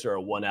Strokes are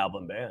a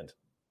 1-album band.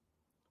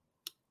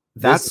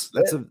 That's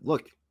a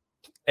look.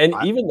 And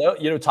even though,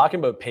 you know, talking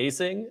about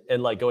pacing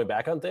and like going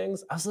back on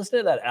things, I was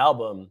listening to that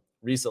album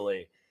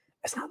recently.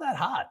 It's not that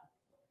hot.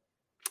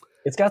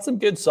 It's got some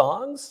good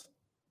songs.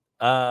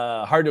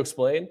 Hard to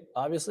explain,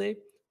 obviously.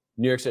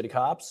 New York City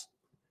Cops.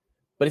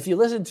 But if you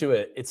listen to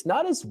it, it's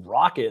not as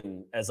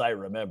rockin' as I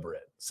remember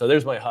it. So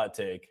there's my hot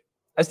take.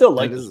 I still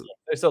like this.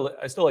 I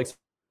still like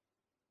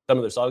some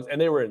of their songs, and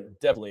they were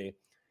definitely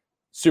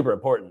super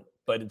important.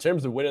 But in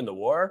terms of winning the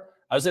war,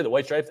 I would say the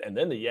White Stripes and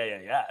then the Yeah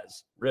Yeah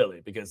Yeahs,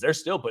 really, because they're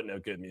still putting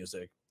out good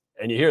music,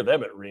 and you hear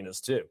them at arenas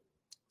too.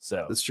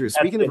 So that's true.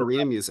 Speaking of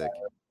arena music,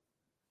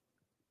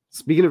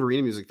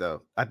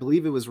 though, I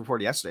believe it was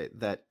reported yesterday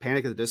that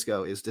Panic at the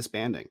Disco is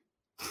disbanding.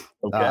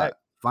 Okay,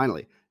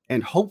 finally,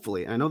 and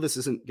hopefully, I know this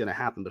isn't going to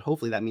happen, but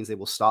hopefully that means they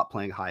will stop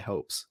playing High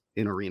Hopes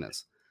in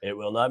arenas. It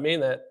will not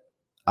mean that.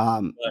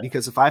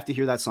 Because if I have to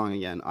hear that song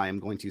again, I am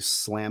going to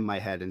slam my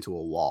head into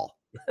a wall.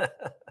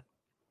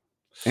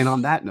 And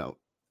on that note,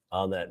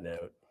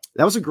 that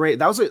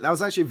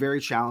was actually a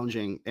very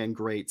challenging and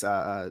great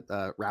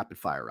rapid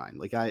fire, Ryan.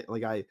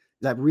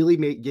 That really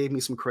gave me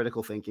some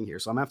critical thinking here.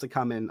 So I'm gonna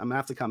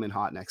have to come in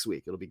hot next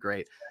week. It'll be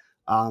great.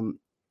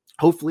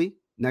 Hopefully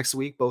next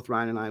week, both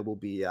Ryan and I will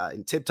be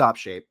in tip top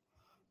shape,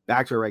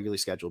 back to our regularly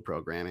scheduled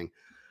programming.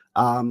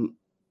 On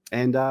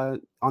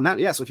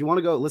that, so if you want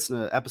to go listen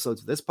to episodes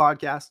of this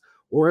podcast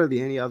or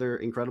any other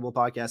incredible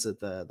podcasts that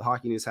the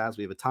Hockey News has,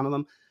 we have a ton of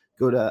them.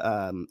 Go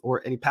to,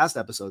 or any past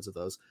episodes of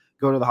those,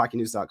 go to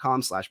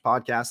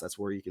thehockeynews.com/podcast. That's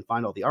where you can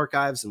find all the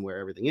archives and where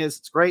everything is.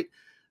 It's great.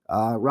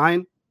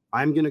 Ryan,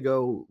 I'm going to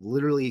go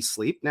literally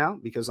sleep now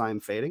because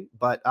I'm fading,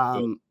 but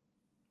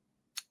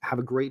have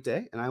a great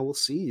day, and I will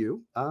see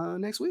you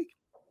next week.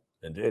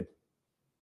 Indeed.